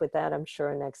great job with that, I'm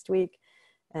sure, next week.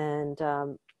 And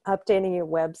updating your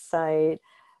website.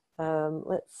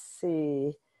 Let's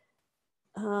see.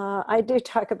 I do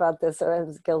talk about this, or I'm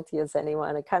as guilty as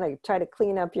anyone. I kind of try to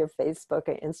clean up your Facebook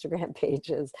and Instagram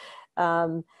pages.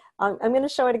 I'm going to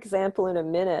show an example in a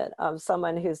minute of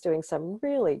someone who's doing some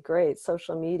really great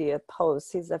social media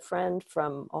posts. He's a friend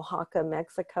from Oaxaca,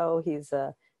 Mexico. He's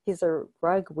a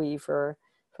rug weaver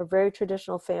for a very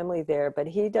traditional family there, but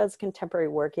he does contemporary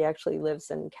work. He actually lives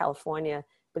in California,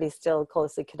 but he's still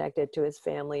closely connected to his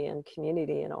family and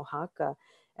community in Oaxaca.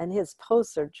 And his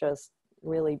posts are just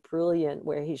really brilliant,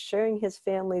 where he's sharing his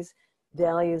family's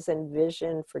values and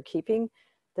vision for keeping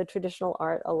the traditional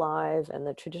art alive and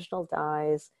the traditional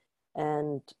dyes,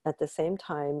 and at the same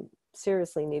time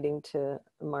seriously needing to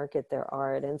market their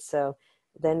art. And so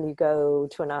then you go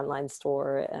to an online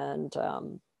store, and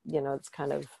you know, it's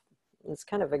kind of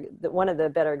one of the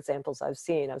better examples I've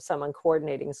seen of someone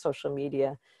coordinating social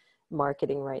media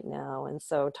marketing right now. And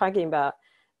so talking about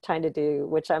trying to do,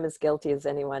 which I'm as guilty as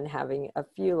anyone, having a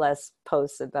few less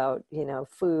posts about, you know,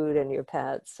 food and your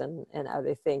pets and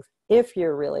other things, if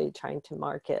you're really trying to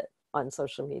market on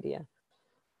social media.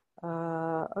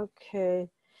 Okay,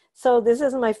 so this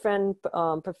is my friend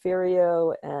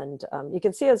Porfirio, and you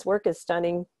can see his work is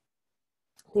stunning.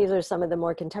 These are some of the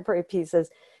more contemporary pieces.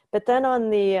 But then on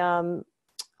the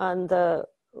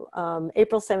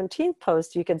April 17th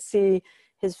post, you can see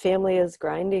his family is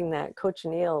grinding that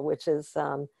cochineal, which is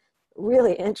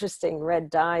really interesting red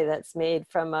dye that's made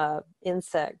from a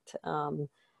insect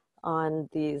on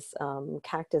these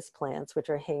cactus plants, which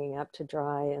are hanging up to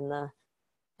dry in the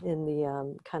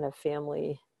kind of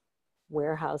family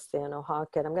warehouse there in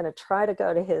Oaxaca. And I'm going to try to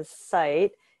go to his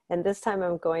site, and this time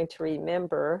I'm going to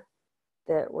remember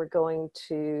that we're going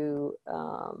to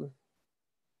the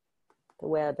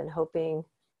web, and hoping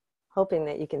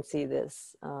that you can see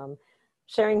this.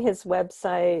 Sharing his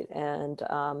website, and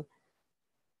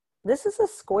this is a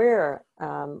Square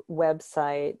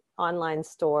website, online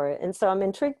store. And so I'm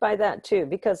intrigued by that too,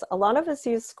 because a lot of us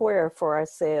use Square for our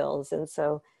sales. And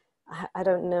so I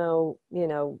don't know, you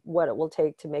know, what it will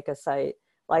take to make a site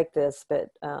like this, but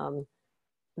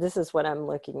this is what I'm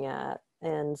looking at.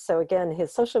 And so again,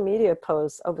 his social media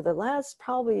posts over the last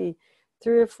probably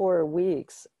 3 or 4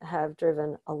 weeks have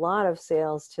driven a lot of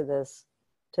sales to this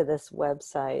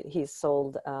website. He's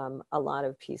sold a lot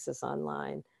of pieces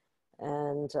online,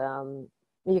 and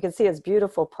you can see his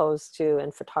beautiful posts too,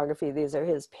 and photography. These are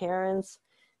his parents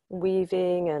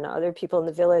weaving and other people in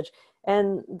the village.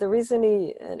 And the reason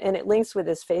and it links with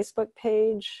his Facebook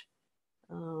page.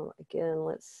 Again,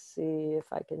 let's see if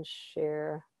I can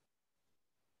share.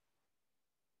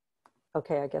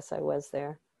 Okay, I guess I was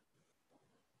there.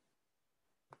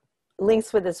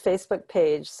 Links with his Facebook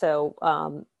page, so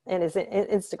and his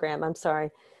Instagram, I'm sorry.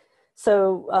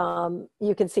 So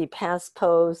you can see past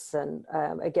posts, and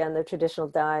again, the traditional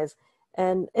dyes.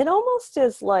 And it almost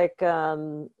is like,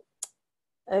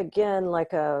 again,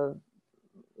 like a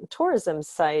tourism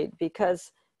site,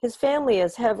 because his family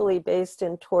is heavily based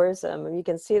in tourism, and you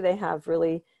can see they have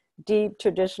really deep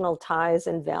traditional ties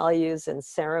and values and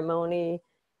ceremony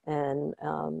and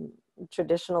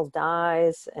traditional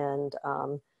dyes and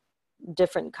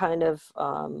different kind of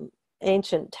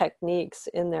ancient techniques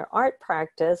in their art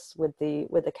practice with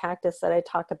the cactus that I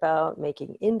talk about,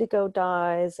 making indigo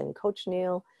dyes and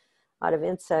cochineal out of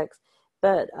insects.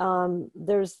 But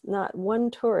there's not one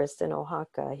tourist in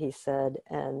Oaxaca, he said,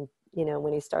 and you know,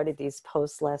 when he started these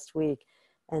posts last week.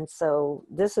 And so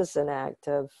this is an act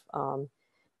of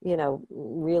you know,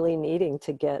 really needing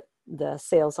to get the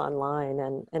sales online,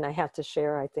 and I have to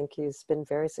share, I think he's been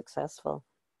very successful,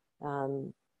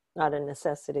 out of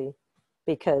necessity,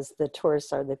 because the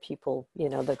tourists are the people, you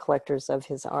know, the collectors of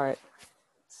his art.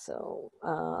 So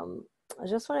I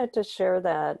just wanted to share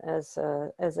that as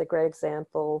a great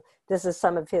example. This is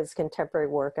some of his contemporary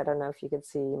work. I don't know if you could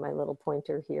see my little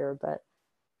pointer here, but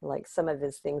like some of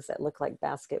his things that look like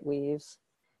basket weaves.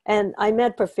 And I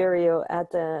met Porfirio at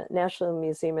the National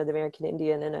Museum of the American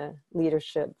Indian in a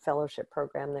leadership fellowship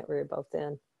program that we were both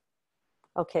in.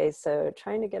 Okay, so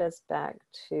trying to get us back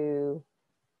to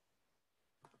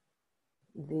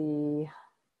the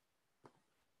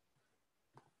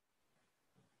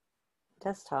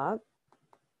desktop.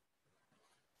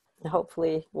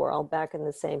 Hopefully we're all back in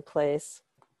the same place.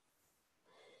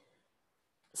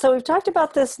 So we've talked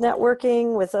about this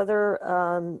networking with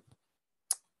other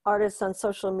artists on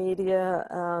social media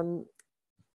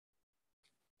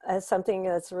as something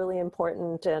that's really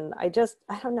important. And I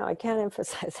don't know, I can't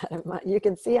emphasize that. You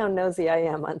can see how nosy I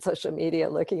am on social media,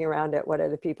 looking around at what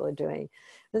other people are doing.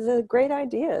 These are great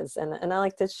ideas. And I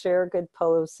like to share good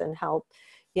posts and help,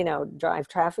 you know, drive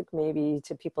traffic maybe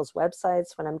to people's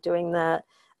websites when I'm doing that.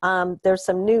 There's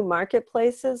some new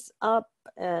marketplaces up,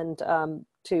 and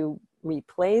to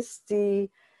replace the,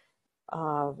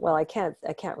 well, I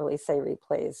can't really say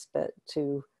replace, but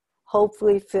to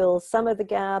hopefully fill some of the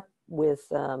gap with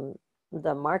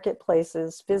the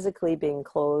marketplaces physically being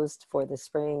closed for the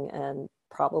spring and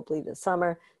probably the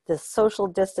summer. The social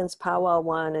distance powwow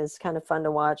one is kind of fun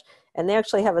to watch. And they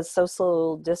actually have a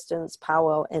social distance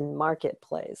powwow and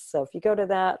marketplace. So if you go to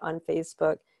that on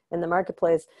Facebook in the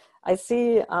marketplace, I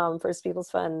see First Peoples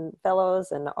Fund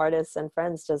fellows and artists and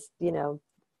friends just, you know,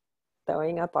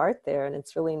 throwing up art there, and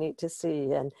it's really neat to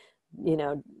see. And, you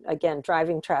know, again,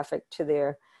 driving traffic to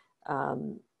their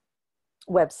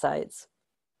websites.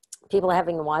 People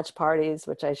having watch parties,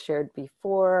 which I shared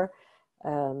before.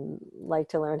 Like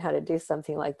to learn how to do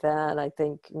something like that. I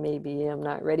think maybe I'm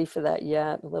not ready for that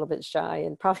yet, a little bit shy,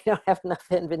 and probably don't have enough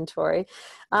inventory.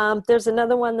 There's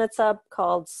another one that's up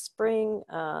called Spring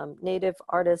Native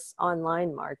Artists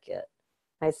Online Market.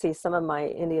 I see some of my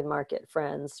Indian market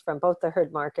friends from both the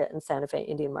Herd Market and Santa Fe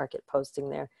Indian Market posting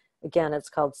there. Again, it's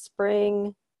called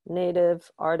Spring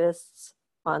Native Artists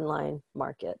Online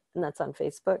Market, and that's on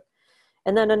Facebook.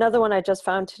 And then another one I just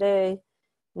found today,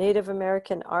 Native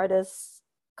American Artists,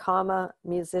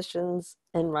 musicians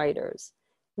and writers.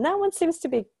 And that one seems to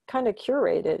be kind of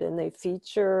curated, and they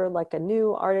feature like a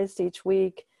new artist each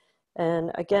week.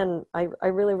 And again, I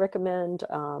really recommend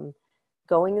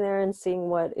going there and seeing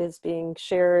what is being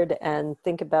shared, and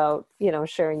think about, you know,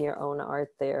 sharing your own art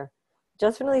there.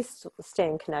 Just really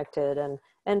staying connected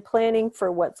and planning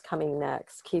for what's coming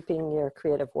next, keeping your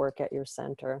creative work at your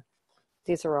center.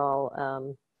 These are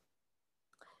all,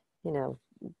 you know,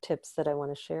 tips that I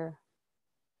want to share.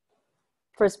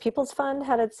 First Peoples Fund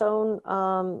had its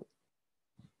own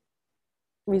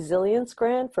resilience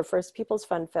grant for First Peoples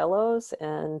Fund fellows,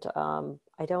 and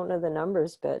I don't know the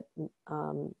numbers, but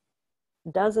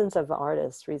dozens of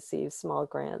artists received small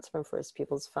grants from First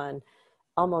Peoples Fund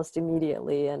almost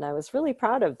immediately, and I was really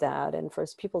proud of that. And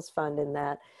First Peoples Fund, in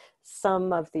that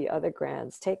some of the other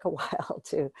grants take a while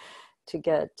to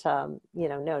get you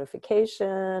know,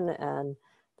 notification. And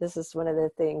this is one of the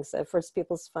things that First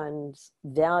Peoples Fund's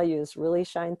values really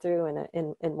shine through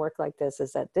in work like this,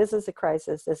 is that this is a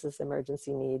crisis, this is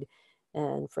emergency need,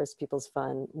 and First Peoples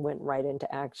Fund went right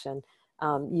into action.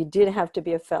 You did have to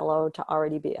be a fellow to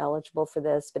already be eligible for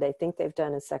this, but I think they've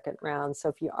done a second round. So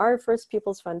if you are a First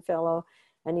Peoples Fund fellow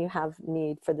and you have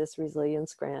need for this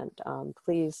resilience grant,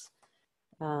 please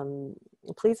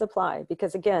apply,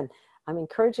 because again, I'm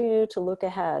encouraging you to look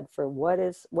ahead for what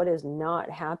is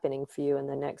not happening for you in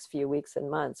the next few weeks and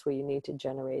months where you need to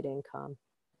generate income.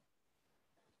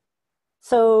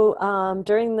 So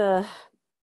during the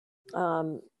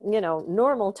you know,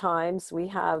 normal times, we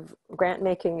have grant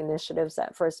making initiatives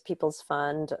at First Peoples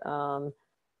Fund.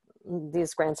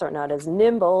 These grants are not as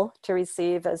nimble to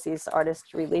receive as these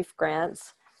artist relief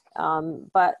grants,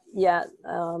 but yet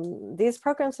these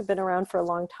programs have been around for a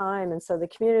long time, and so the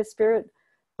community spirit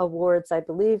awards. I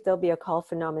believe there'll be a call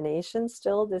for nominations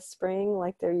still this spring,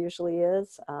 like there usually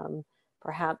is.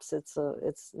 Perhaps it's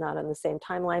not on the same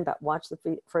timeline, but watch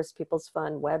the First Peoples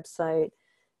Fund website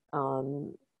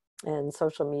and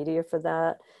social media for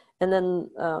that. And then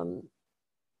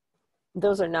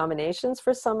those are nominations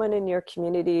for someone in your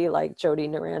community, like Jody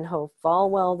Naranjo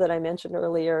Falwell that I mentioned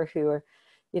earlier, who are,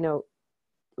 you know,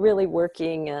 really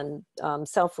working and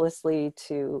selflessly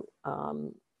to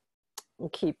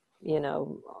keep, you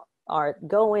know, art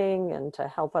going and to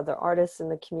help other artists in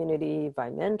the community by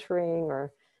mentoring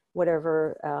or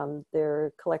whatever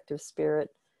their collective spirit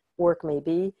work may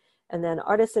be. And then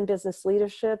Artists in Business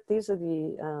Leadership, these are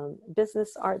the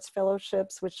business arts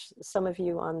fellowships, which some of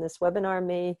you on this webinar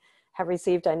may have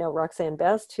received. I know Roxanne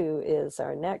Best, who is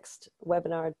our next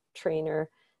webinar trainer,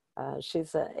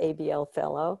 she's an ABL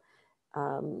fellow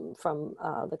from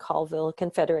the Colville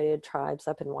Confederated Tribes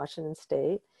up in Washington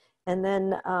State. And then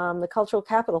the Cultural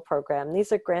Capital Program.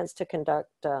 These are grants to conduct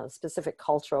specific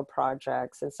cultural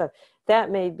projects. And so that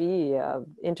may be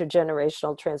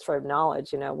intergenerational transfer of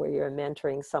knowledge, you know, where you're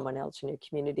mentoring someone else in your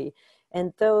community.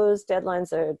 And those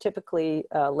deadlines are typically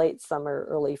late summer,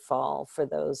 early fall for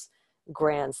those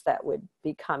grants that would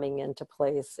be coming into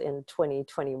place in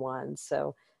 2021.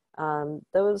 So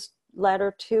those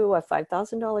latter two are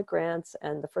 $5,000 grants,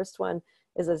 and the first one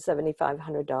is a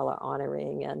 $7,500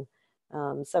 honoring. And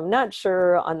so I'm not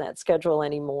sure on that schedule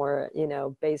anymore, you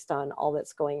know, based on all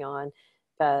that's going on.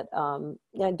 But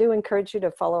yeah, I do encourage you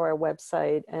to follow our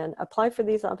website and apply for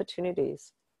these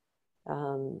opportunities.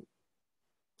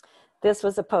 This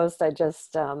was a post I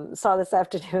just saw this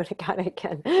afternoon.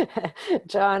 Again,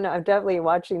 John, I'm definitely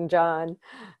watching John.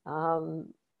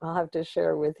 I'll have to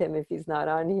share with him if he's not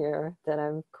on here that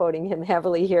I'm quoting him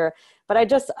heavily here. But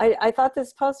I thought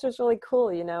this post was really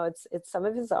cool. You know, it's some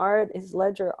of his art, his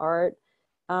ledger art,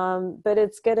 but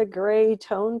it's got a gray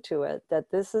tone to it.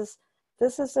 That this is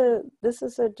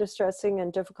a distressing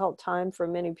and difficult time for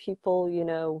many people. You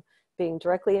know, being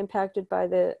directly impacted by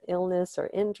the illness or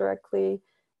indirectly,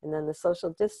 and then the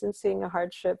social distancing, a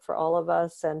hardship for all of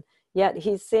us. And yet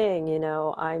he's saying, you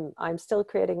know, I'm still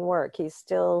creating work. He's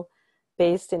still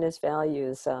based in his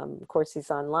values. Of course, he's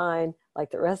online,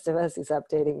 like the rest of us. He's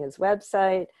updating his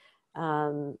website.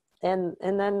 And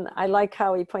then I like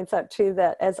how he points out too,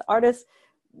 that as artists,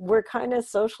 we're kind of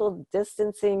social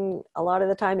distancing a lot of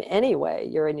the time anyway.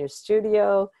 You're in your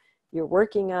studio, you're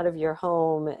working out of your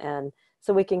home. And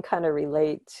so we can kind of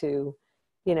relate to,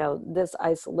 you know, this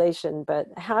isolation, but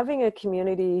having a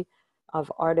community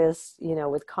of artists, you know,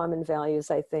 with common values,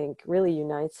 I think really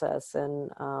unites us. And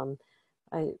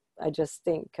I just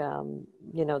think,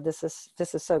 you know, this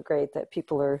is so great that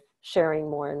people are sharing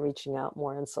more and reaching out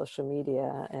more on social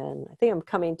media. And I think I'm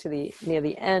coming to near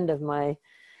the end of my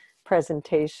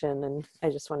presentation, and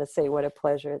I just want to say what a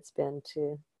pleasure it's been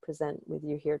to present with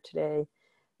you here today.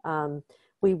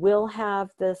 We will have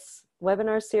this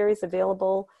webinar series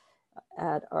available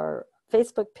at our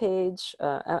Facebook page,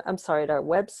 I'm sorry, at our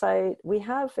website. We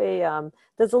have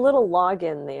there's a little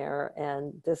login there,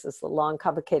 and this is a long,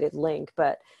 complicated link,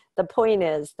 but the point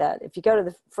is that if you go to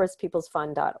the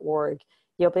firstpeoplesfund.org,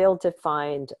 you'll be able to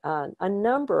find a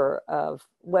number of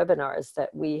webinars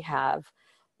that we have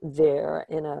there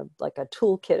in like a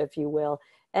toolkit, if you will.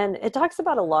 And it talks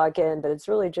about a login, but it's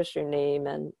really just your name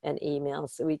and email,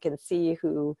 so we can see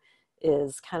who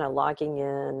is kind of logging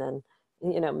in and,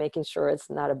 you know, making sure it's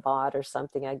not a bot or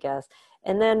something, I guess.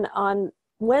 And then on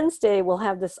Wednesday, we'll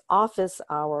have this office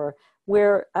hour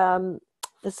where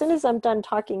as soon as I'm done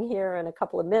talking here in a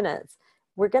couple of minutes,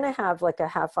 we're going to have like a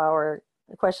half-hour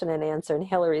question and answer, and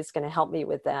Hillary's going to help me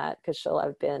with that because she'll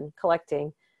have been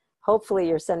collecting. Hopefully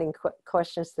you're sending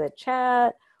questions to the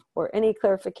chat or any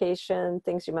clarification,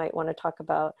 things you might want to talk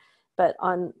about. But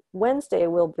on Wednesday,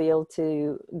 we'll be able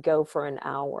to go for an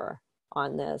hour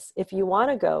on this. If you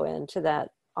want to go into that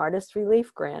artist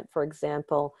relief grant, for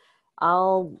example,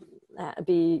 I'll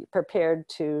be prepared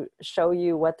to show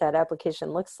you what that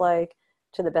application looks like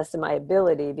to the best of my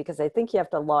ability, because I think you have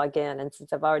to log in. And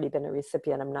since I've already been a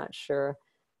recipient, I'm not sure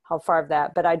how far of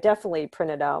that, but I definitely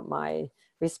printed out my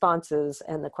responses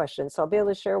and the questions. So I'll be able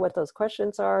to share what those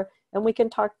questions are, and we can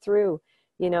talk through,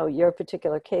 you know, your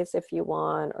particular case if you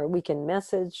want, or we can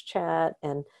message chat.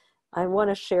 And I want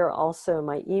to share also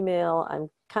my email. I'm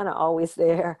kind of always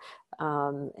there.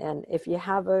 And if you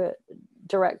have a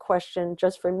direct question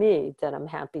just for me, then I'm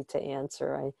happy to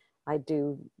answer. I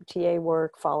do TA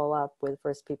work, follow up with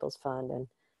First Peoples Fund,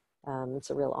 and it's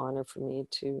a real honor for me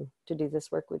to do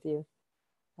this work with you.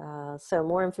 So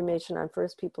more information on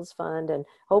First Peoples Fund, and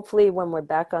hopefully when we're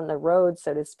back on the road,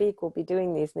 so to speak, we'll be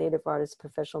doing these Native Artist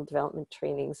professional development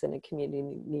trainings in a community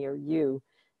near you.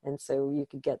 And so you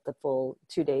could get the full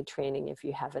 2-day training if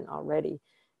you haven't already.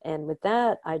 And with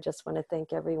that, I just want to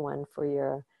thank everyone for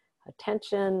your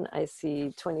attention. I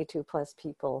see 22 plus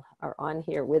people are on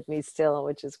here with me still,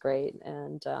 which is great.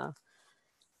 And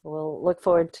we'll look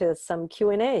forward to some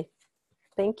Q&A.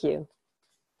 Thank you.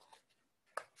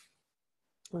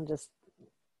 I'm just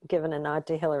giving a nod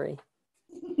to Hillary.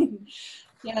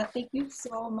 Yeah, thank you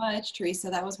so much,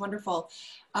 Theresa. That was wonderful.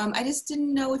 I just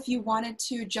didn't know if you wanted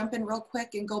to jump in real quick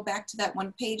and go back to that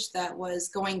one page that was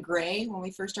going gray when we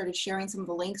first started sharing some of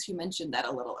the links. You mentioned that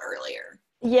a little earlier.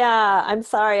 Yeah, I'm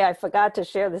sorry, I forgot to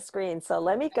share the screen. So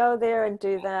let me go there and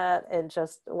do that. And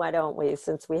just, why don't we,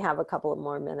 since we have a couple of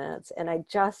more minutes. And I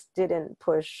just didn't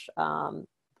push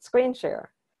screen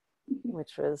share,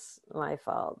 which was my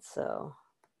fault. So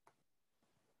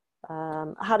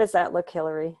how does that look,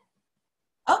 Hillary?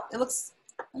 Oh, it looks,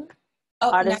 oh,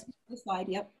 Artist, now the slide,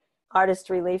 yep. Artist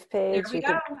relief page. There we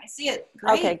go, I see it,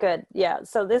 great. Okay, good, yeah.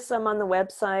 So this, I'm on the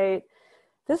website.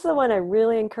 This is the one I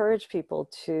really encourage people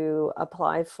to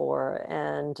apply for.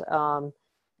 And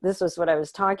this was what I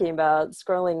was talking about,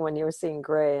 scrolling when you were seeing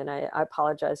gray, and I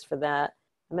apologize for that.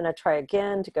 I'm gonna try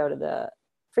again to go to the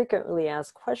frequently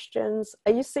asked questions.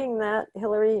 Are you seeing that,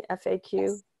 Hillary, FAQ?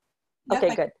 Yes. Okay,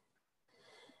 Yep, good.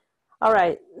 All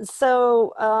right,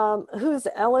 so who's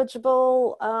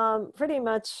eligible? Pretty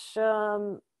much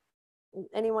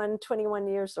anyone 21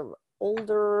 years or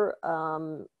older.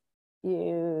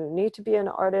 You need to be an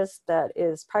artist that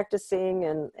is practicing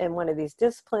in one of these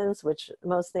disciplines, which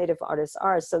most Native artists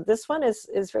are. So this one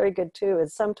is very good too.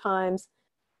 It's sometimes,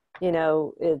 you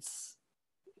know, it's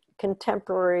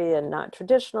contemporary and not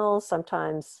traditional.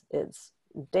 Sometimes it's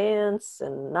dance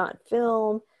and not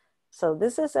film. So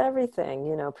this is everything,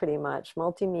 you know, pretty much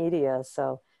multimedia.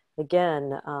 So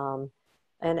again,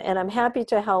 and I'm happy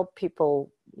to help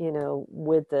people, you know,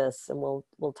 with this, and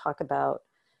we'll talk about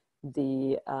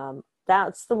the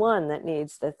that's the one that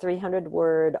needs the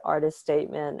 300-word artist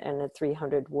statement and a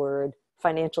 300-word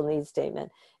financial needs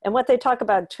statement. And what they talk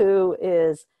about too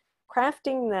is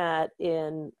crafting that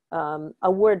in a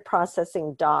word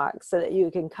processing doc so that you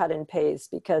can cut and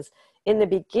paste, because in the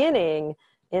beginning,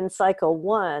 in cycle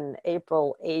 1,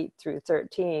 April 8 through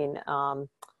 13,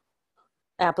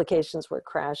 applications were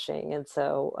crashing. And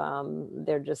so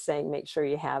they're just saying, make sure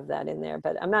you have that in there.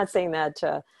 But I'm not saying that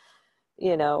to,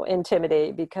 you know,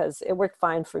 intimidate, because it worked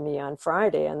fine for me on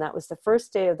Friday. And that was the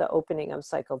first day of the opening of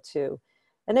cycle 2.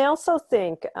 And I also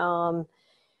think,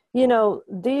 you know,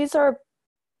 these are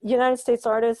United States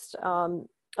artists. I'll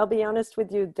be honest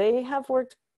with you, they have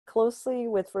worked closely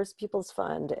with First Peoples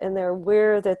Fund, and they're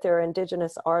aware that they're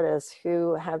Indigenous artists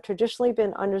who have traditionally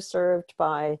been underserved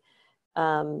by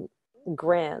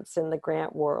grants in the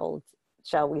grant world,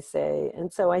 shall we say.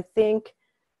 And so I think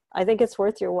it's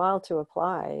worth your while to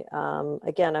apply.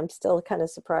 Again, I'm still kind of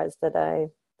surprised that I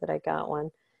got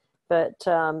one, but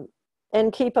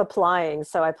and keep applying.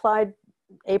 So I applied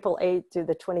April 8th through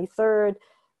the 23rd,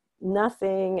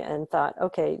 nothing, and thought,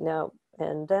 okay, no.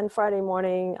 And then Friday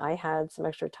morning, I had some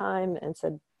extra time and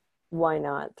said, why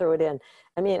not throw it in?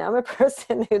 I mean, I'm a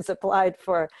person who's applied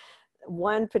for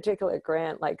one particular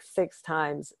grant like 6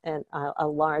 times, and a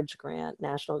large grant,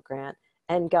 national grant,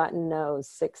 and gotten no's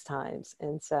 6 times.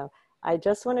 And so I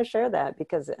just want to share that,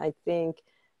 because I think,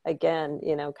 again,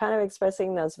 you know, kind of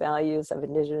expressing those values of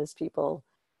Indigenous people,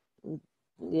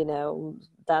 you know,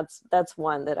 that's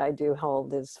one that I do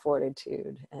hold, is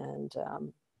fortitude. And,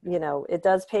 you know, it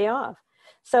does pay off.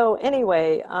 So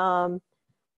anyway,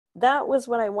 that was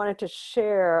what I wanted to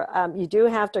share. You do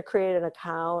have to create an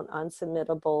account on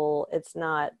Submittable. It's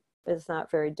not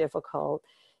very difficult.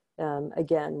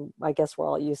 Again, I guess we're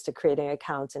all used to creating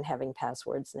accounts and having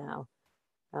passwords now.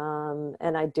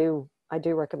 And I do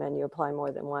recommend you apply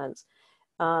more than once.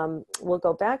 We'll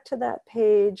go back to that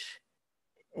page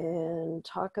and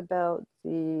talk about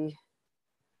the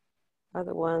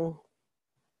other one.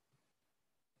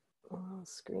 Oh,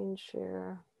 screen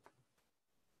share.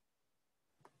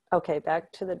 Okay,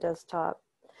 back to the desktop.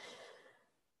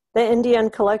 The Indian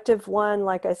Collective one,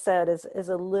 like I said, is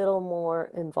a little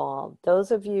more involved. Those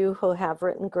of you who have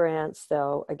written grants,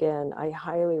 though, again, I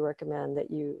highly recommend that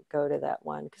you go to that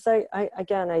one. Because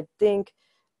I think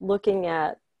looking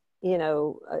at, you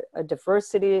know, a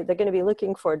diversity, they're going to be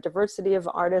looking for a diversity of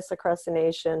artists across the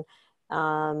nation.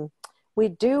 We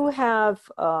do have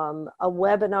a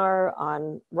webinar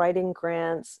on writing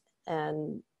grants,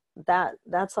 and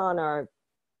that's on our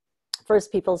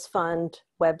First Peoples Fund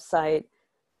website.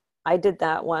 I did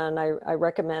that one. I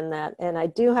recommend that. And I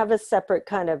do have a separate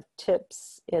kind of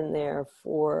tips in there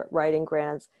for writing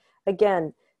grants.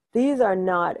 Again, These are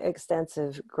not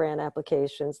extensive grant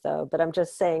applications though, but I'm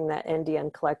just saying that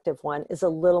NDN Collective one is a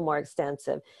little more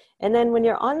extensive. And then when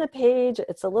you're on the page,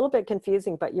 it's a little bit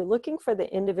confusing, but you're looking for the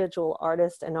individual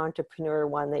artist and entrepreneur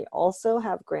one. They also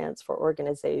have grants for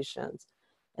organizations.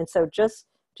 And so just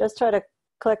try to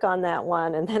click on that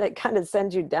one, and then it kind of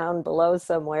sends you down below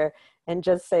somewhere and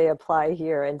just say apply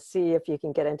here and see if you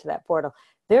can get into that portal.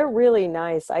 They're really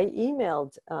nice. I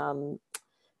emailed,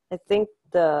 I think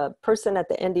the person at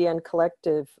the NDN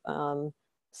Collective,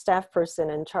 staff person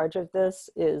in charge of this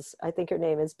is, I think her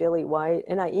name is Billy White,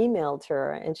 and I emailed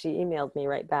her and she emailed me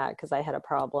right back because I had a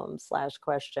problem /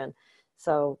 question.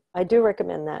 So I do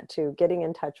recommend that too, getting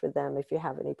in touch with them if you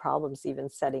have any problems, even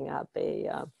setting up a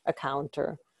account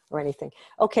or anything.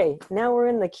 Okay, now we're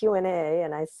in the Q&A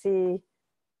and I see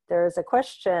there's a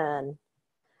question.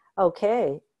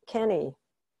 Okay, Kenny,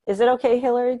 is it okay,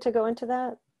 Hillary, to go into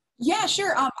that? Yeah,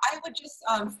 sure. I would just,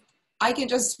 I can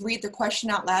just read the question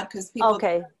out loud because people.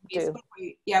 Okay, do.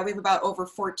 We have about over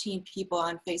 14 people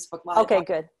on Facebook Live. Okay,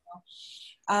 good.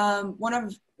 One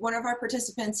of our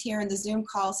participants here in the Zoom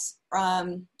calls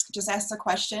just asked a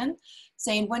question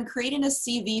saying, when creating a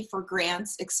CV for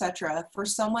grants, etc., for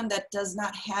someone that does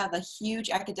not have a huge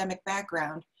academic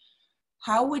background,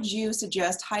 how would you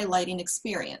suggest highlighting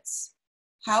experience?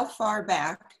 How far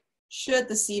back should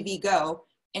the CV go,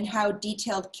 and how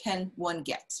detailed can one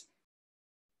get?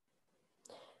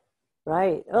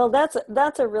 Right. Well,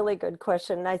 that's a really good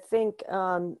question. I think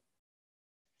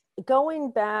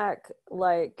going back,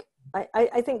 like,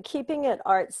 I think keeping it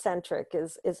art-centric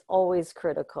is always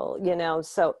critical, you know.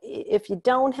 So if you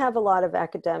don't have a lot of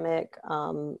academic,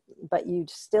 but you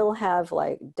still have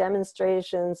like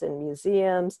demonstrations and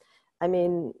museums, I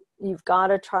mean, you've got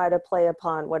to try to play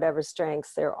upon whatever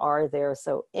strengths there are there.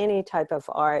 So any type of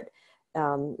art,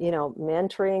 you know,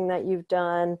 mentoring that you've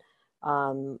done,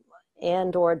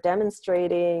 and or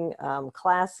demonstrating,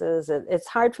 classes. It's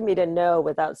hard for me to know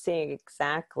without seeing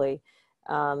exactly.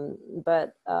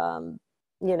 But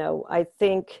you know, I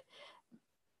think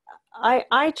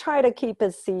I try to keep a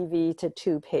CV to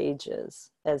 2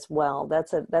 pages as well.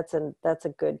 That's a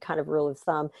good kind of rule of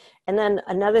thumb. And then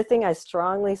another thing I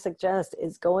strongly suggest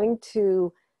is going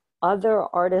to other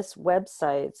artists'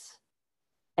 websites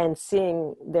and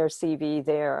seeing their CV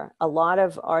there. A lot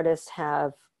of artists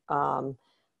have a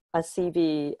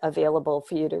CV available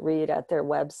for you to read at their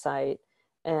website.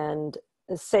 And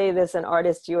say there's an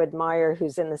artist you admire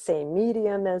who's in the same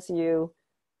medium as you.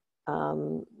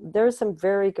 There's some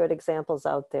very good examples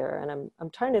out there. And I'm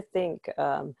trying to think,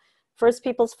 First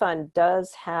People's Fund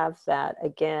does have that.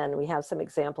 Again, we have some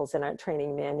examples in our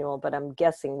training manual, but I'm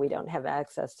guessing we don't have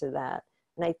access to that.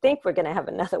 And I think we're going to have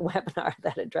another webinar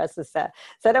that addresses that.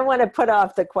 So I don't want to put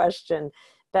off the question.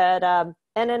 But,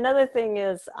 and another thing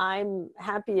is, I'm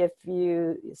happy if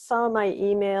you saw my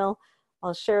email.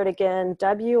 I'll share it again,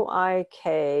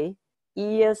 WIKE,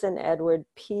 E as in Edward,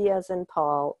 P as in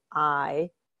Paul,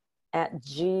 I,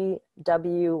 @gwi.net.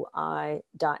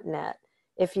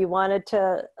 If you wanted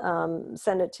to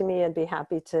send it to me, I'd be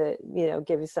happy to, you know,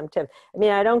 give you some tips. I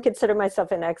mean, I don't consider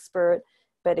myself an expert,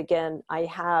 but again, I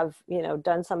have, you know,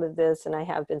 done some of this and I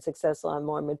have been successful on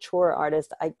more mature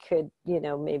artists. I could, you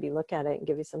know, maybe look at it and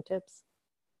give you some tips.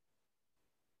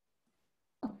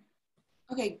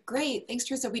 Okay, great. Thanks,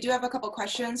 Theresa. We do have a couple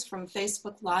questions from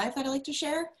Facebook Live that I'd like to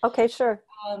share. Okay, sure.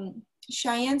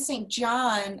 Cheyenne St.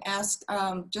 John asked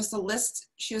just a list.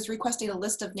 She was requesting a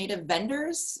list of Native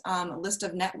vendors, a list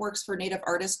of networks for Native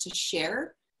artists to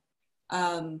share.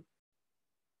 Yeah.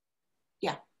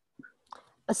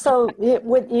 So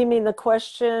what you mean, the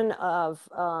question of,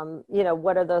 you know,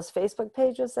 what are those Facebook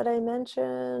pages that I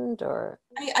mentioned, or?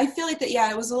 I feel like that,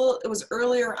 yeah, it was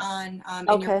earlier on in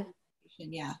your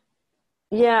presentation, yeah.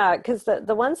 Yeah, because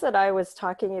the ones that I was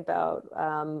talking about,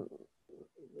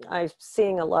 I'm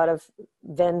seeing a lot of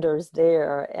vendors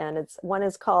there, and one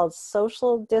is called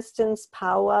Social Distance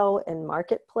Powwow and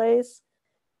Marketplace,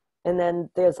 and then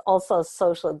there's also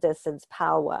Social Distance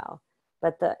Powwow,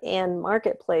 but the and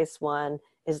Marketplace one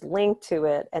is linked to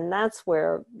it, and that's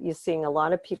where you're seeing a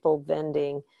lot of people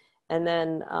vending. And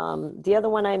then the other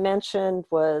one I mentioned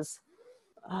was,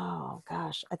 oh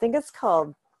gosh, I think it's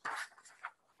called,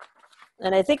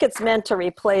 and I think it's meant to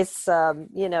replace,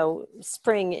 you know,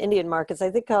 Spring Indian Markets. I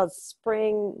think called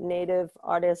Spring Native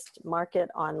Artist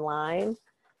Market Online.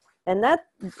 And that,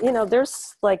 you know,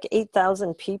 there's like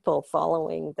 8,000 people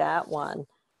following that one.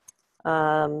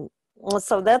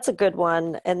 So that's a good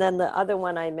one. And then the other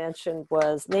one I mentioned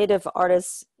was Native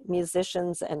Artists,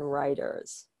 Musicians, and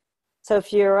Writers. So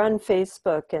if you're on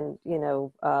Facebook and, you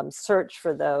know, search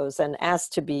for those and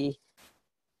ask to be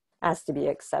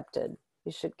accepted,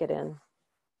 you should get in.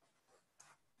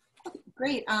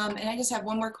 Great. And I just have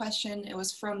one more question. It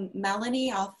was from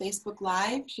Melanie off Facebook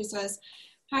Live. She says,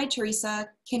 "Hi, Theresa.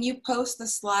 Can you post the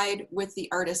slide with the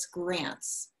artist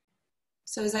grants?"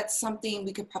 So is that something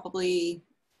we could probably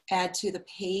add to the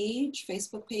page,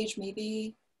 Facebook page,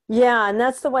 maybe? Yeah, and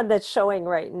that's the one that's showing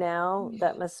right now. Yeah.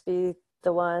 That must be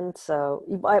the one. So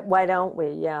why don't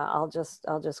we? Yeah, I'll just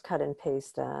cut and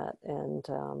paste that, and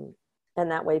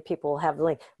that way people will have the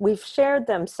link. We've shared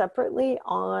them separately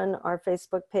on our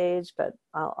Facebook page, but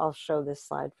I'll show this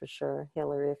slide for sure,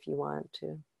 Hillary, if you want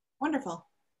to. Wonderful.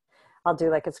 I'll do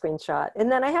like a screenshot.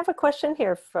 And then I have a question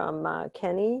here from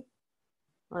Kenny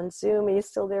on Zoom. Are you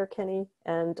still there, Kenny?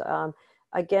 And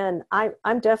again,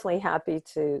 I'm definitely happy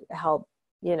to help,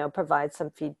 provide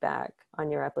some feedback on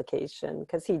your application,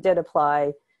 because he did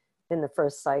apply in the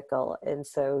first cycle. And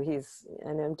so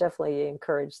and I'm definitely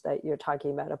encouraged that you're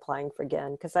talking about applying for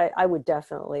again, because I would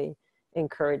definitely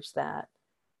encourage that.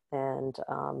 And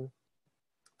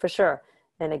for sure.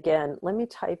 And again, let me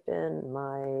type in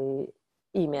my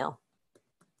email,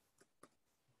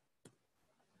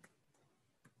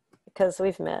 because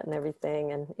we've met and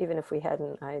everything. And even if we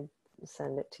hadn't, I'd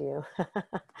send it to you.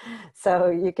 So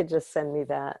you could just send me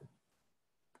that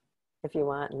if you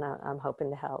want, and I'm hoping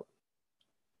to help.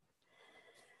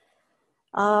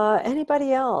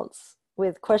 Anybody else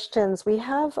with questions? We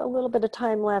have a little bit of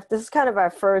time left. This is kind of our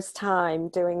first time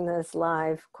doing this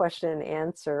live question and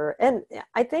answer. And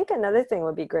I think another thing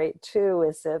would be great too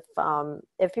is if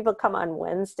people come on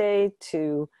Wednesday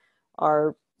to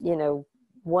our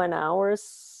 1 hour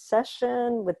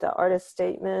session with the artist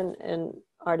statement and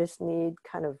artist need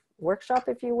kind of workshop,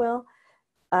 if you will.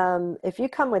 If you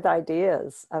come with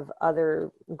ideas of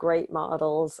other great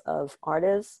models of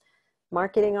artists,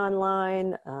 marketing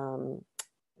online,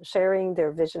 sharing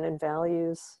their vision and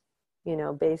values,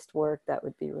 based work, that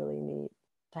would be really neat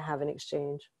to have an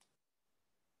exchange.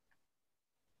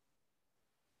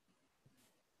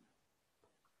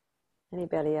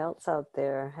 Anybody else out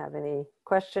there have any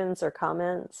questions or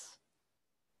comments?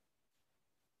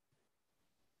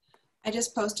 I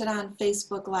just posted on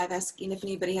Facebook Live asking if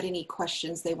anybody had any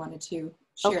questions they wanted to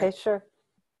share. Okay, sure.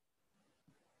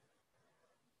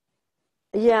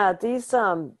 Yeah, this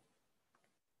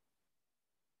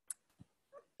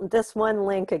one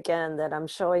link again that I'm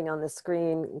showing on the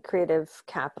screen,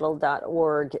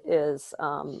 creativecapital.org, is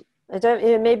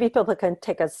maybe people can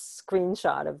take a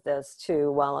screenshot of this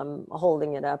too while I'm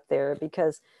holding it up there,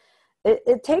 because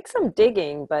it takes some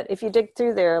digging. But if you dig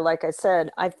through there, like I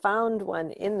said, I found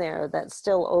one in there that's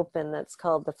still open that's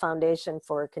called the Foundation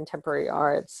for Contemporary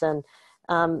Arts. And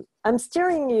I'm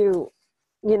steering you,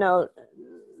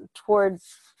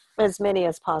 towards as many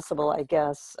as possible, I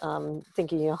guess,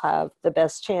 thinking you'll have the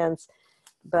best chance.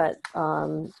 But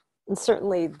and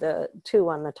certainly the two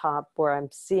on the top where I'm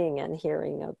seeing and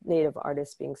hearing of Native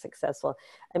artists being successful.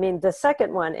 I mean, the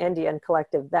second one, Andean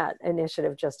Collective, that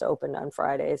initiative just opened on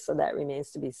Friday, so that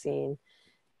remains to be seen.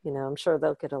 I'm sure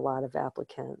they'll get a lot of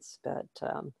applicants, but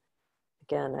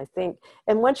again, I think,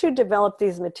 and once you develop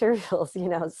these materials,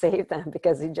 save them,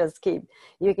 because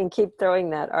you can keep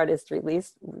throwing that artist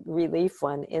relief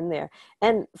one in there.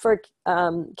 And for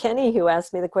Kenny, who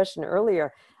asked me the question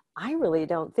earlier, I really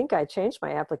don't think I changed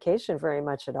my application very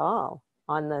much at all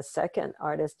on the second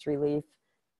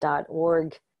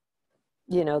artistrelief.org,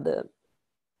 the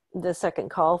second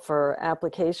call for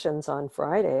applications on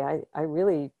Friday. I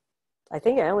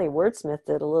think I only wordsmithed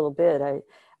it a little bit.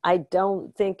 I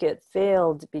don't think it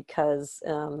failed because,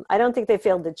 I don't think they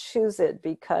failed to choose it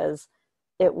because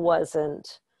it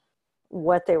wasn't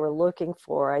what they were looking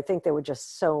for. I think there were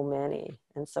just so many.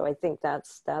 And so I think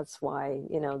that's why,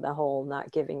 the whole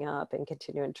not giving up and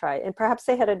continuing to try. And perhaps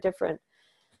they had a different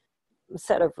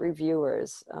set of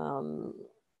reviewers.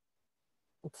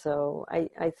 So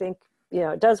I think,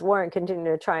 it does warrant continuing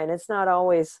to try. And it's not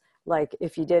always like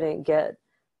if you didn't get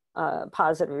a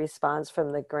positive response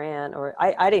from the grant, or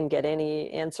I didn't get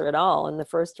any answer at all in the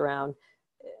first round,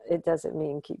 it doesn't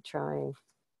mean keep trying.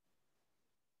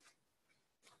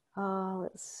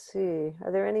 Let's see.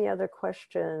 Are there any other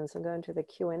questions? I'm going to the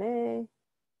Q&A.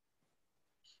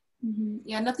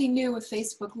 Yeah, nothing new with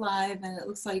Facebook Live, and it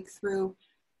looks like through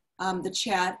the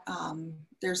chat,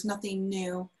 there's nothing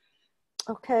new.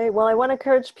 Okay, well, I want to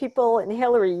encourage people, and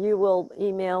Hillary, you will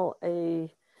email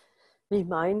a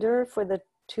reminder for the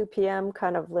 2 p.m.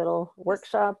 kind of little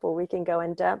workshop where we can go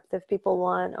in depth if people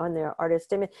want on their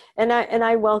artist image. And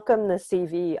I welcome the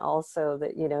CV also,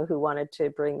 that, who wanted to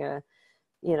bring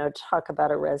talk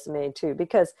about a resume too,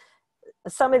 because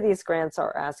some of these grants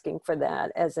are asking for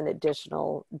that as an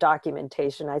additional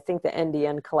documentation. I think the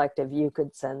NDN Collective, you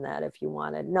could send that if you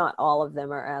wanted. Not all of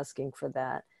them are asking for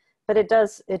that, but it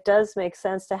does make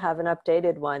sense to have an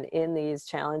updated one in these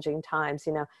challenging times,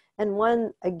 you know, and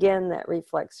one again that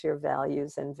reflects your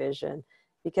values and vision,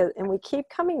 because, and we keep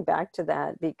coming back to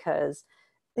that because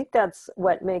I think that's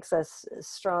what makes us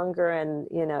stronger and,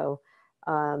 you know,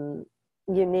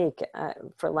 unique,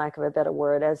 for lack of a better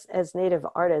word, as Native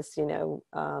artists, you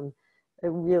know,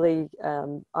 really,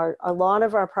 a lot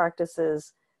of our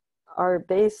practices are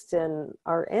based in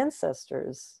our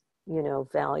ancestors, you know,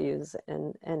 values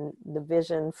and the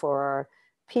vision for our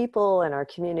people and our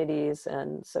communities.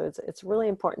 And so it's really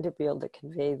important to be able to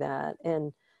convey that.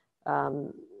 And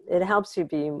it helps you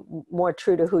be more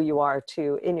true to who you are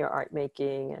too in your art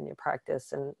making and your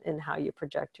practice and how you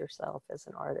project yourself as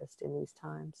an artist in these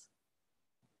times.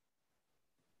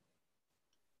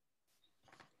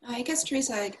 I guess,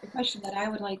 Theresa, a question that I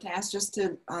would like to ask just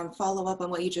to follow up on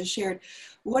what you just shared.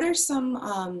 What are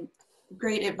some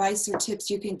great advice or tips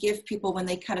you can give people when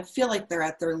they kind of feel like they're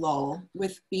at their lull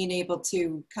with being able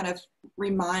to kind of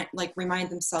remind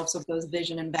themselves of those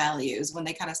vision and values when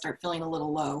they kind of start feeling a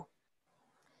little low?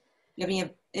 You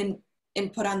have any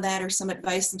input on that or some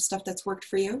advice, some stuff that's worked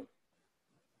for you?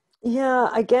 Yeah,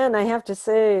 again, I have to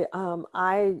say,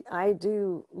 I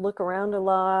do look around a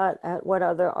lot at what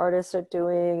other artists are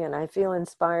doing, and I feel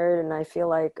inspired, and I feel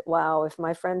like, wow, if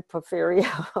my friend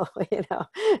Porfirio, you know,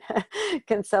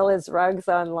 can sell his rugs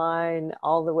online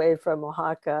all the way from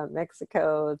Oaxaca,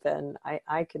 Mexico, then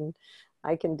I can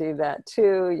do that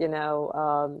too, you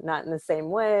know, not in the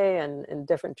same way and in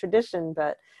different tradition,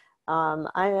 but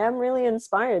I am really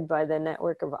inspired by the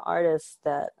network of artists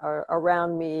that are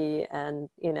around me, and,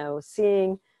 you know,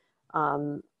 seeing,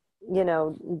 you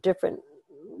know, different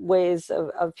ways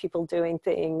of people doing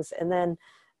things. And then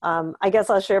I guess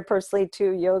I'll share personally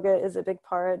too, yoga is a big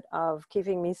part of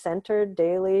keeping me centered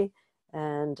daily.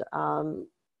 And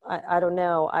I don't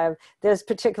know, there's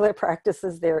particular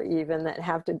practices there even that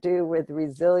have to do with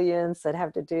resilience, that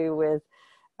have to do with,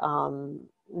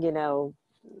 you know,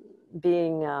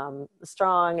 being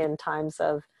strong in times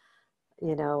of,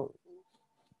 you know,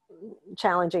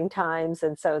 challenging times.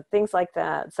 And so things like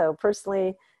that. So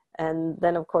personally, and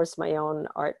then of course my own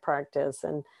art practice.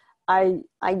 And I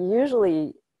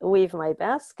usually weave my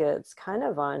baskets kind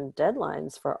of on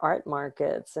deadlines for art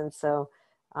markets. And so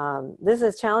this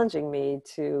is challenging me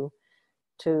to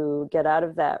get out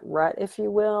of that rut, if you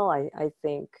will. I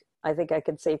think I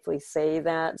could safely say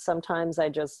that sometimes I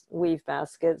just weave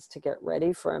baskets to get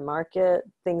ready for a market,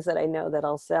 things that I know that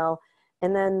I'll sell.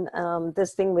 And then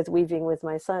this thing with weaving with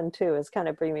my son too is kind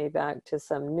of bring me back to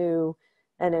some new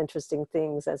and interesting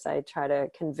things as I try to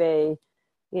convey,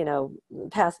 you know,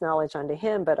 pass knowledge onto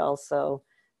him, but also,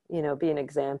 you know, be an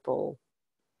example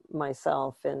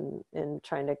myself in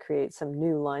trying to create some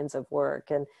new lines of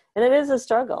work. And it is a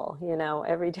struggle, you know,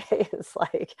 every day is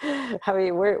like, I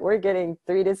mean, we're getting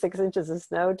 3 to 6 inches of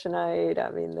snow tonight. I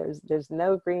mean, there's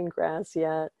no green grass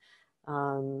yet.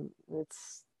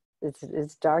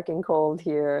 It's dark and cold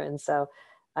here. And so,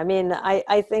 I mean,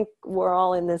 I think we're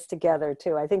all in this together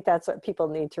too. I think that's what people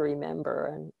need to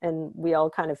remember. And we all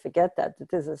kind of forget that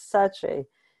this is such a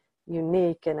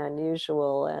unique and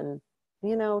unusual and,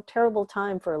 you know, terrible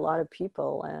time for a lot of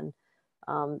people,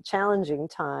 and challenging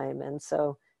time. And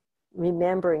so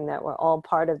remembering that we're all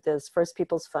part of this First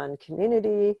Peoples Fund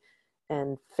community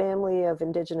and family of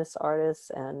Indigenous artists,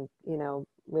 and, you know,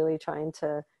 really trying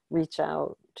to reach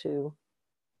out to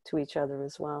each other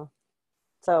as well.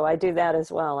 So I do that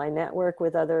as well. I network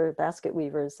with other basket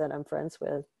weavers that I'm friends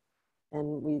with.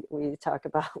 And we talk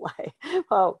about like,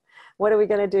 well, what are we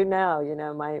going to do now? You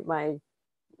know,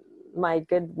 my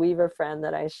good weaver friend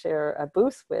that I share a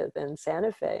booth with in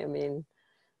Santa Fe. I mean,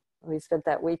 we spent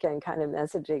that weekend kind of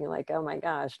messaging like, oh my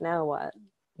gosh, now what?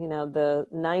 You know, the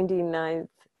 99th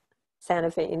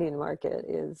Santa Fe Indian Market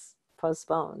is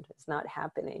postponed. It's not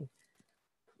happening.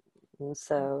 And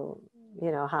so,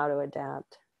 you know, how to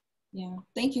adapt. Yeah,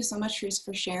 thank you so much, Theresa,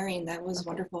 for sharing. That was Okay.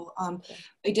 wonderful.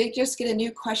 I did just get a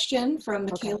new question from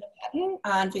Michaela Patton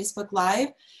on Facebook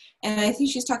Live, and I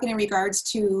think she's talking in regards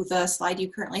to the slide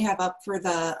you currently have up for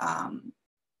the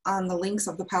on the links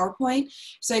of the PowerPoint.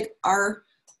 It's like, are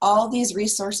all these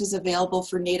resources available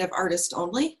for Native artists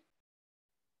only?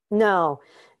 No,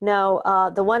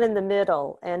 the one in the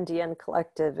middle, NDN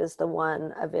Collective, is the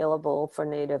one available for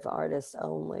Native artists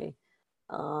only.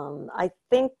 I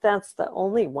think that's the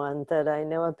only one that I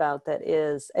know about that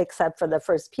is, except for the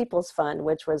First Peoples Fund,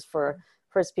 which was for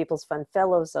First Peoples Fund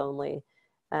Fellows only.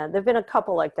 There've been a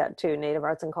couple like that too. Native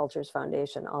Arts and Cultures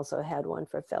Foundation also had one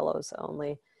for Fellows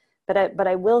only. But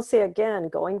I will say again,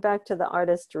 going back to the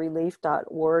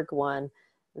artistrelief.org one,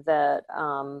 that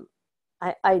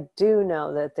I do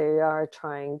know that they are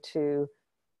trying to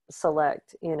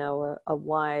select, you know, a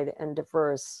wide and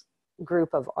diverse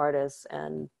group of artists.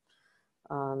 And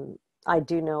I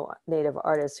do know Native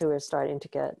artists who are starting to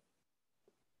get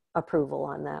approval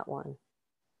on that one,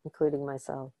 including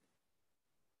myself.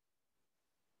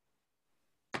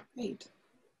 Great.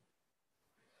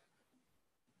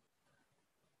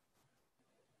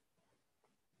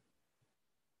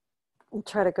 I'll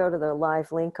try to go to the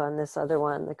live link on this other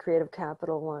one, the Creative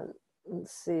Capital one.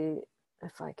 Let's see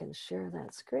if I can share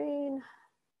that screen.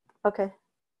 Okay.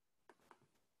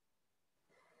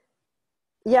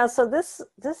 Yeah, so this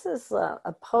is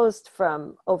a post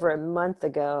from over a month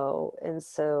ago. And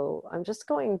so I'm just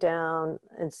going down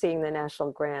and seeing the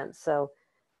national grants. So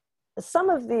some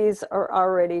of these are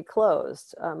already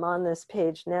closed. I'm on this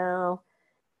page now.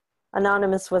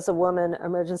 Anonymous was a woman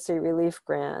emergency relief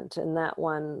grant, and that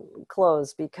one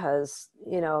closed because,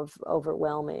 you know, of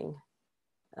overwhelming.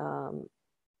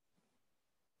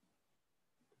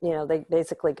 You know, they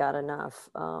basically got enough.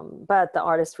 But the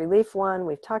artist relief one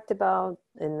we've talked about,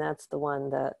 and that's the one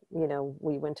that, you know,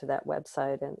 we went to that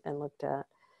website and looked at.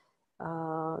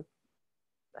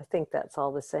 I think that's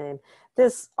all the same.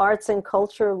 This Arts and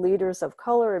Culture Leaders of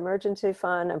Color Emergency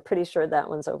Fund, I'm pretty sure that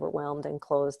one's overwhelmed and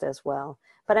closed as well.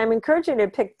 But I'm encouraging you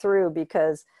to pick through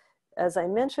because, as I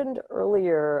mentioned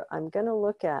earlier, I'm going to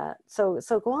look at, so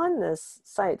go on this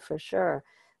site for sure,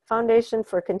 Foundation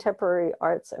for Contemporary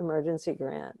Arts Emergency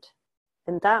Grant.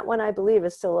 And that one I believe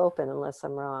is still open unless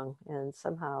I'm wrong. And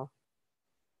somehow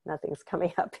nothing's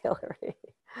coming up, Hillary.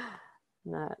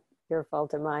 Not your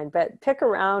fault or mine, but pick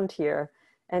around here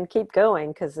and keep going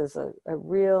because there's a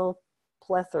real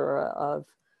plethora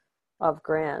of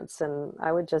grants. And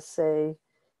I would just say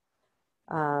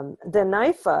the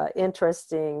NIFA,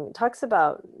 interesting, talks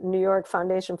about New York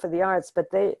Foundation for the Arts, but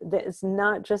it's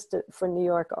not just for New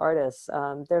York artists.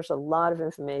 There's a lot of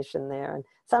information there. And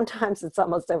sometimes it's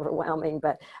almost overwhelming,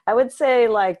 but I would say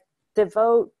like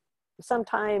devote some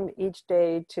time each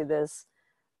day to this,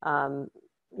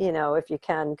 you know, if you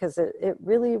can, because it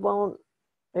really won't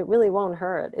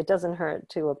hurt. It doesn't hurt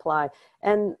to apply.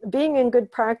 And being in good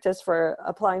practice for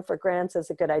applying for grants is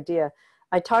a good idea.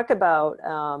 I talk about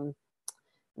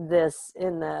this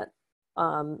in that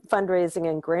fundraising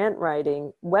and grant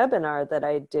writing webinar that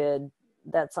I did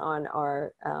that's on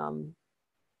our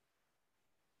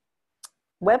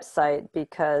website,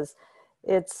 because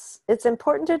it's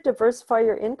important to diversify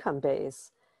your income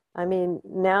base. I mean,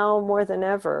 now more than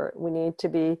ever, we need to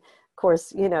be, of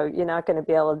course, you know, you're not going to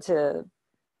be able to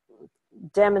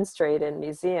demonstrate in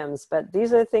museums, but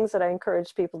these are the things that I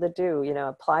encourage people to do. You know,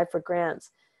 apply for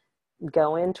grants,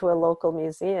 go into a local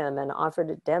museum and offer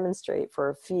to demonstrate for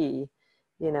a fee.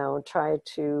 You know, try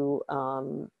to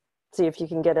see if you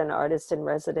can get an artist in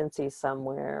residency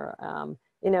somewhere.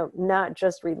 You know, not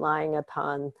just relying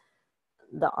upon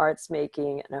the arts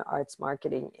making and arts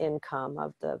marketing income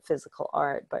of the physical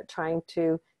art, but trying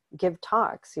to give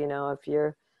talks. You know, if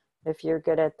you're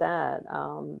good at that.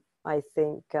 I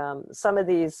think some of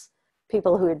these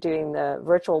people who are doing the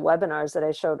virtual webinars that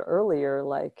I showed earlier,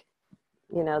 like,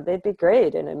 you know, they'd be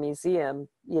great in a museum,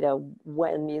 you know,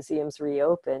 when museums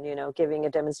reopen, you know, giving a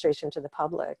demonstration to the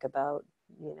public about,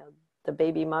 you know, the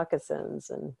baby moccasins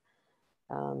and,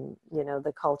 you know,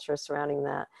 the culture surrounding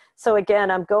that. So again,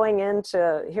 I'm going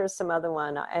into, here's some other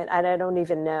one, and I don't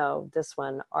even know this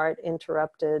one, Art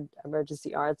Interrupted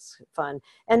Emergency Arts Fund.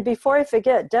 And before I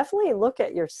forget, definitely look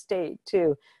at your state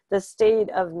too. The state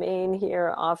of Maine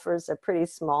here offers a pretty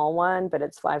small one, but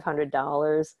it's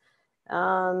 $500.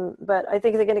 But I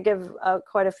think they're going to give out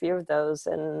quite a few of those,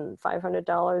 and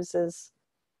 $500 is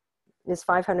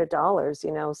 $500,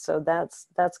 you know, so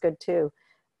that's good too.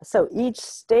 So each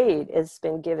state has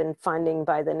been given funding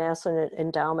by the National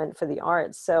Endowment for the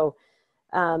Arts. So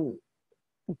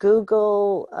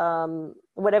Google,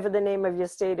 whatever the name of your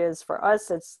state is, for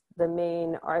us, it's the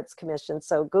Maine Arts Commission.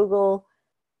 So Google,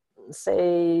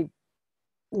 say,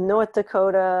 North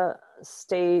Dakota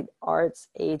State Arts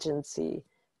Agency,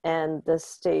 and the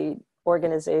state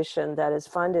organization that is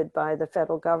funded by the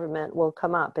federal government will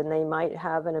come up, and they might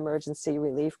have an emergency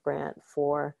relief grant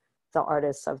for the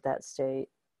artists of that state.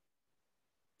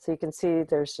 So you can see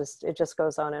there's just, it just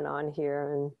goes on and on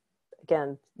here. And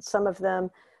again, some of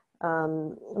them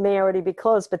may already be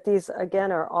closed, but these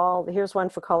again are all, here's one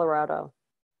for Colorado.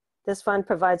 This fund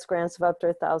provides grants of up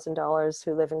to $1,000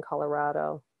 who live in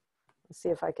Colorado. Let's see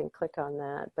if I can click on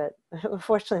that, but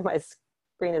unfortunately my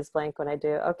screen is blank when I do.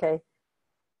 Okay.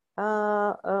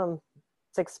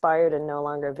 It's expired and no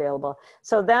longer available.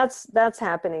 So that's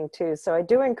happening too. So I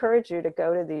do encourage you to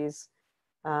go to these,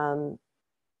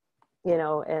 you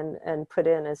know, and put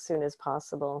in as soon as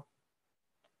possible.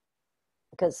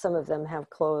 because some of them have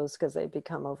closed because they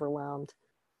become overwhelmed.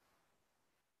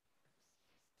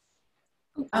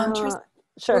 Teresa, real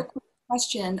Sure. quick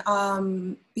question.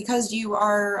 Because you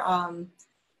are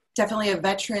definitely a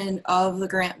veteran of the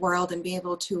grant world and being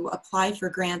able to apply for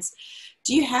grants,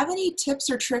 do you have any tips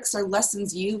or tricks or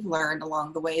lessons you've learned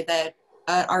along the way that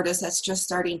an artist that's just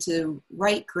starting to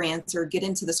write grants or get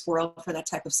into this world for that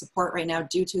type of support right now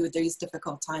due to these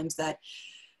difficult times that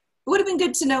would have been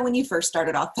good to know when you first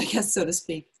started off, I guess, so to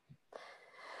speak?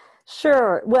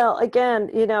 Sure. Well,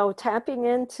 again, tapping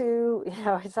into,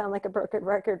 I sound like a broken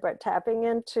record, but tapping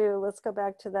into, let's go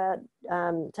back to that,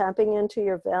 tapping into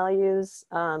your values,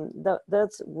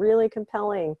 that's really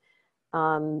compelling.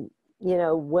 When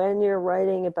you're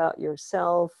writing about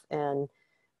yourself and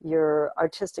your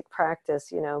artistic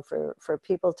practice, for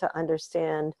people to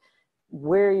understand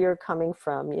where you're coming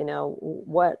from,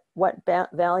 what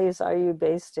values are you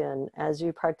based in as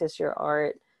you practice your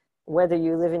art, whether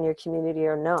you live in your community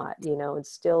or not,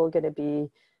 it's still going to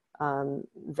be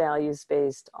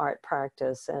values-based art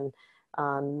practice. And,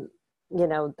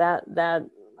 that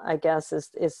I guess is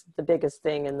the biggest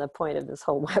thing and the point of this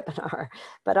whole webinar,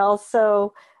 but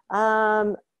also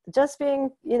just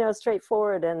being,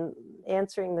 straightforward and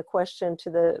answering the question to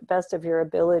the best of your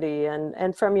ability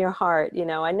and from your heart.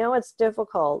 I know it's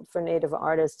difficult for Native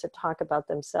artists to talk about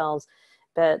themselves,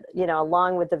 but,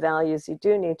 along with the values, you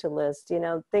do need to list,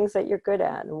 things that you're good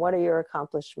at and what are your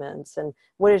accomplishments and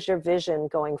what is your vision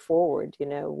going forward?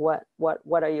 What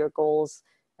are your goals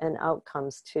and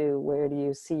outcomes too? Where do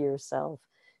you see yourself?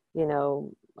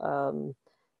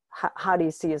 How do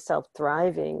you see yourself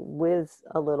thriving with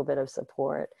a little bit of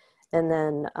support? And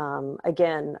then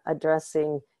again,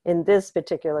 addressing in this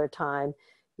particular time,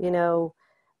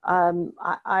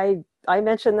 I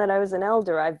mentioned that I was an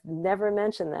elder. I've never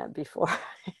mentioned that before.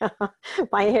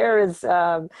 My hair is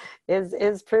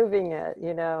proving it,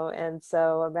 and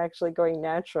so I'm actually going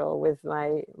natural with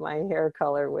my hair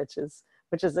color, which is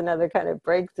another kind of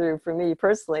breakthrough for me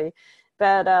personally.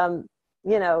 But and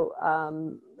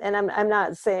I'm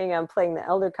not saying I'm playing the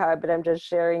elder card, but I'm just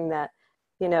sharing that,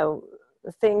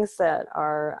 things that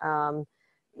are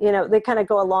they kind of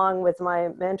go along with my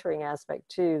mentoring aspect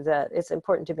too, that it's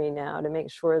important to me now to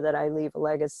make sure that I leave a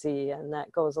legacy. And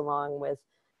that goes along with,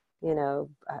 I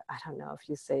don't know if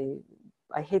you say,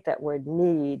 I hate that word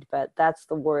need, but that's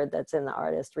the word that's in the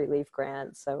artist relief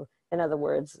grant. So in other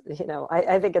words,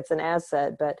 I think it's an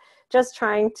asset, but just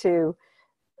trying to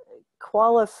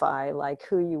qualify like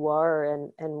who you are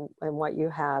and what you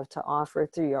have to offer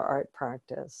through your art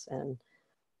practice and,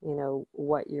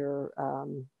 what your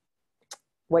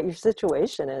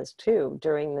situation is too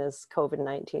during this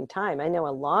COVID-19 time. I know a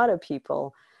lot of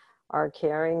people are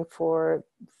caring for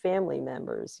family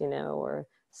members, or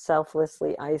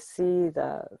selflessly. I see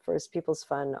the First Peoples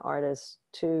Fund artists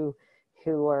too,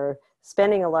 who are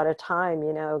spending a lot of time,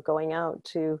 going out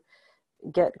to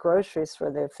get groceries for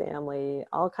their family,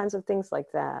 all kinds of things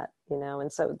like that,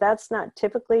 and so that's not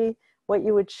typically what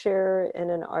you would share in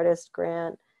an artist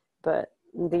grant, but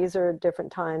these are different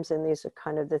times, and these are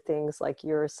kind of the things like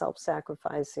your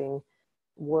self-sacrificing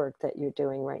work that you're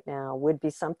doing right now would be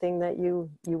something that you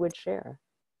would share.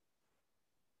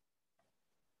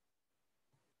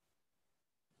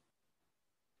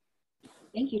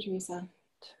 Thank you, Theresa.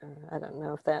 Sure. I don't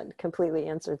know if that completely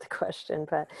answered the question,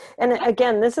 but, and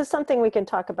again, this is something we can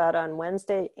talk about on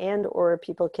Wednesday, and or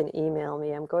people can email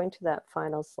me. I'm going to that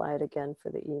final slide again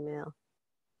for the email.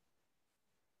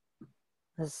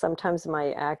 Sometimes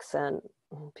my accent,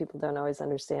 people don't always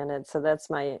understand it. So that's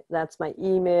my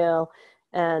email.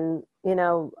 And,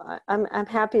 I'm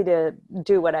happy to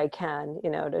do what I can,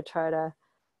 to try to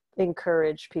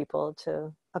encourage people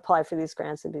to apply for these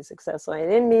grants and be successful. I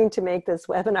didn't mean to make this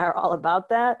webinar all about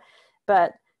that,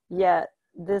 but yet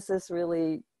this is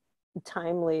really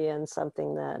timely and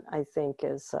something that I think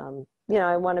is,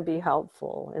 I want to be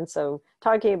helpful. And so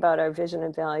talking about our vision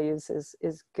and values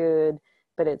is good,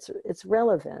 but it's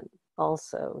relevant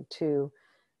also to,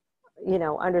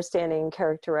 understanding,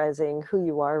 characterizing who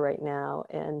you are right now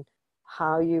and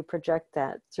how you project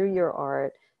that through your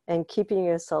art and keeping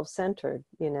yourself centered,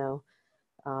 through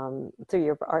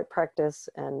your art practice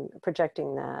and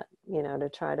projecting that, to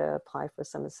try to apply for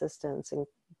some assistance and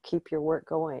keep your work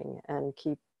going and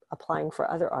keep applying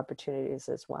for other opportunities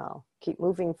as well. Keep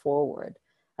moving forward.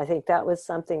 I think that was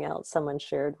something else someone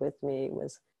shared with me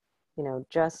was,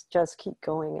 just keep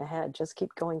going ahead, just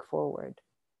keep going forward.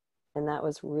 And that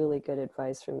was really good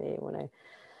advice for me when I,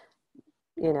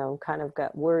 kind of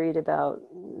got worried about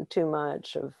too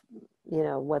much of,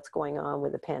 what's going on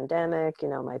with the pandemic,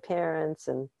 my parents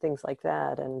and things like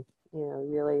that. And,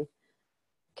 really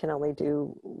can only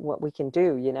do what we can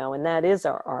do, you know, and that is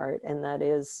our art, and that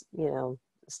is, you know,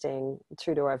 staying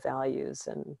true to our values,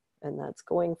 and that's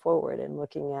going forward and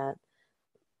looking at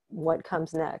what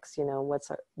comes next, you know,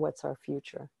 what's our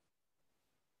future.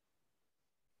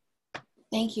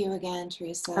 Thank you again,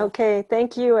 Theresa. Okay,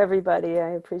 thank you, everybody.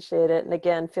 I appreciate it. And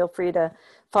again, feel free to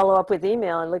follow up with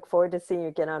email. I look forward to seeing you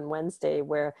again on Wednesday,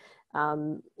 where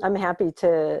I'm happy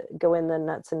to go in the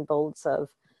nuts and bolts of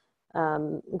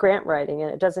grant writing.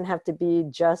 And it doesn't have to be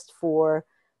just for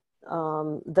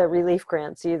the relief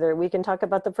grants either. We can talk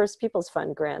about the First Peoples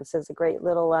Fund grants. There's a great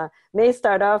little, may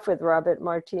start off with Robert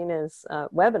Martinez's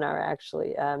webinar,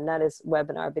 actually, not his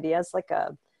webinar, but he has like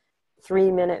a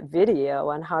 3-minute video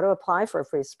on how to apply for a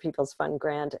First Peoples Fund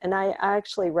grant. And I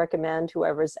actually recommend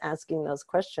whoever's asking those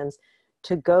questions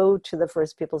to go to the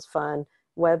First Peoples Fund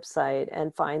website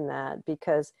and find that,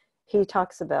 because he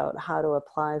talks about how to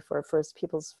apply for a First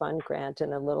Peoples Fund grant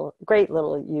in a great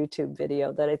little YouTube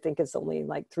video that I think is only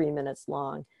like 3 minutes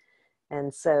long.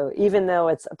 And so even though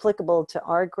it's applicable to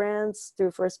our grants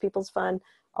through First Peoples Fund,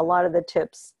 a lot of the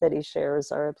tips that he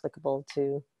shares are applicable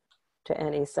to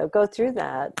any. So go through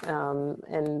that,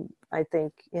 and I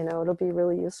think, you know, it'll be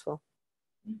really useful.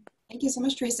 Thank you so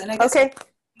much, Theresa. And I guess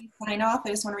sign off, I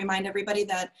just want to remind everybody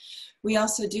that we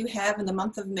also do have, in the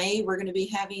month of May, we're going to be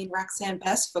having Roxanne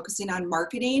Best focusing on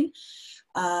marketing.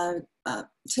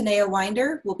 Tanea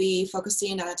Winder will be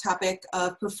focusing on a topic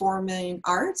of performing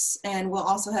arts, and we'll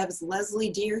also have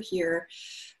Leslie Deer here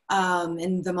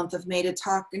in the month of May to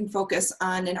talk and focus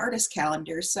on an artist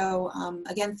calendar. So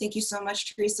again, thank you so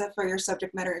much, Theresa, for your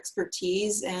subject matter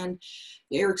expertise and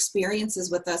your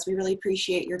experiences with us. We really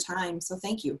appreciate your time. So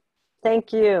thank you.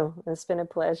 Thank you. It's been a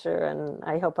pleasure, and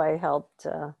I hope I helped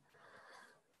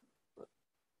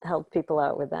help people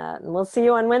out with that. And we'll see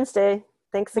you on Wednesday.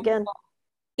 Thanks again.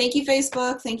 Thank you,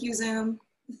 Facebook. Thank you, Zoom.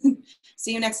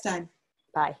 See you next time.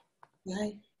 Bye.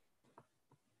 Bye.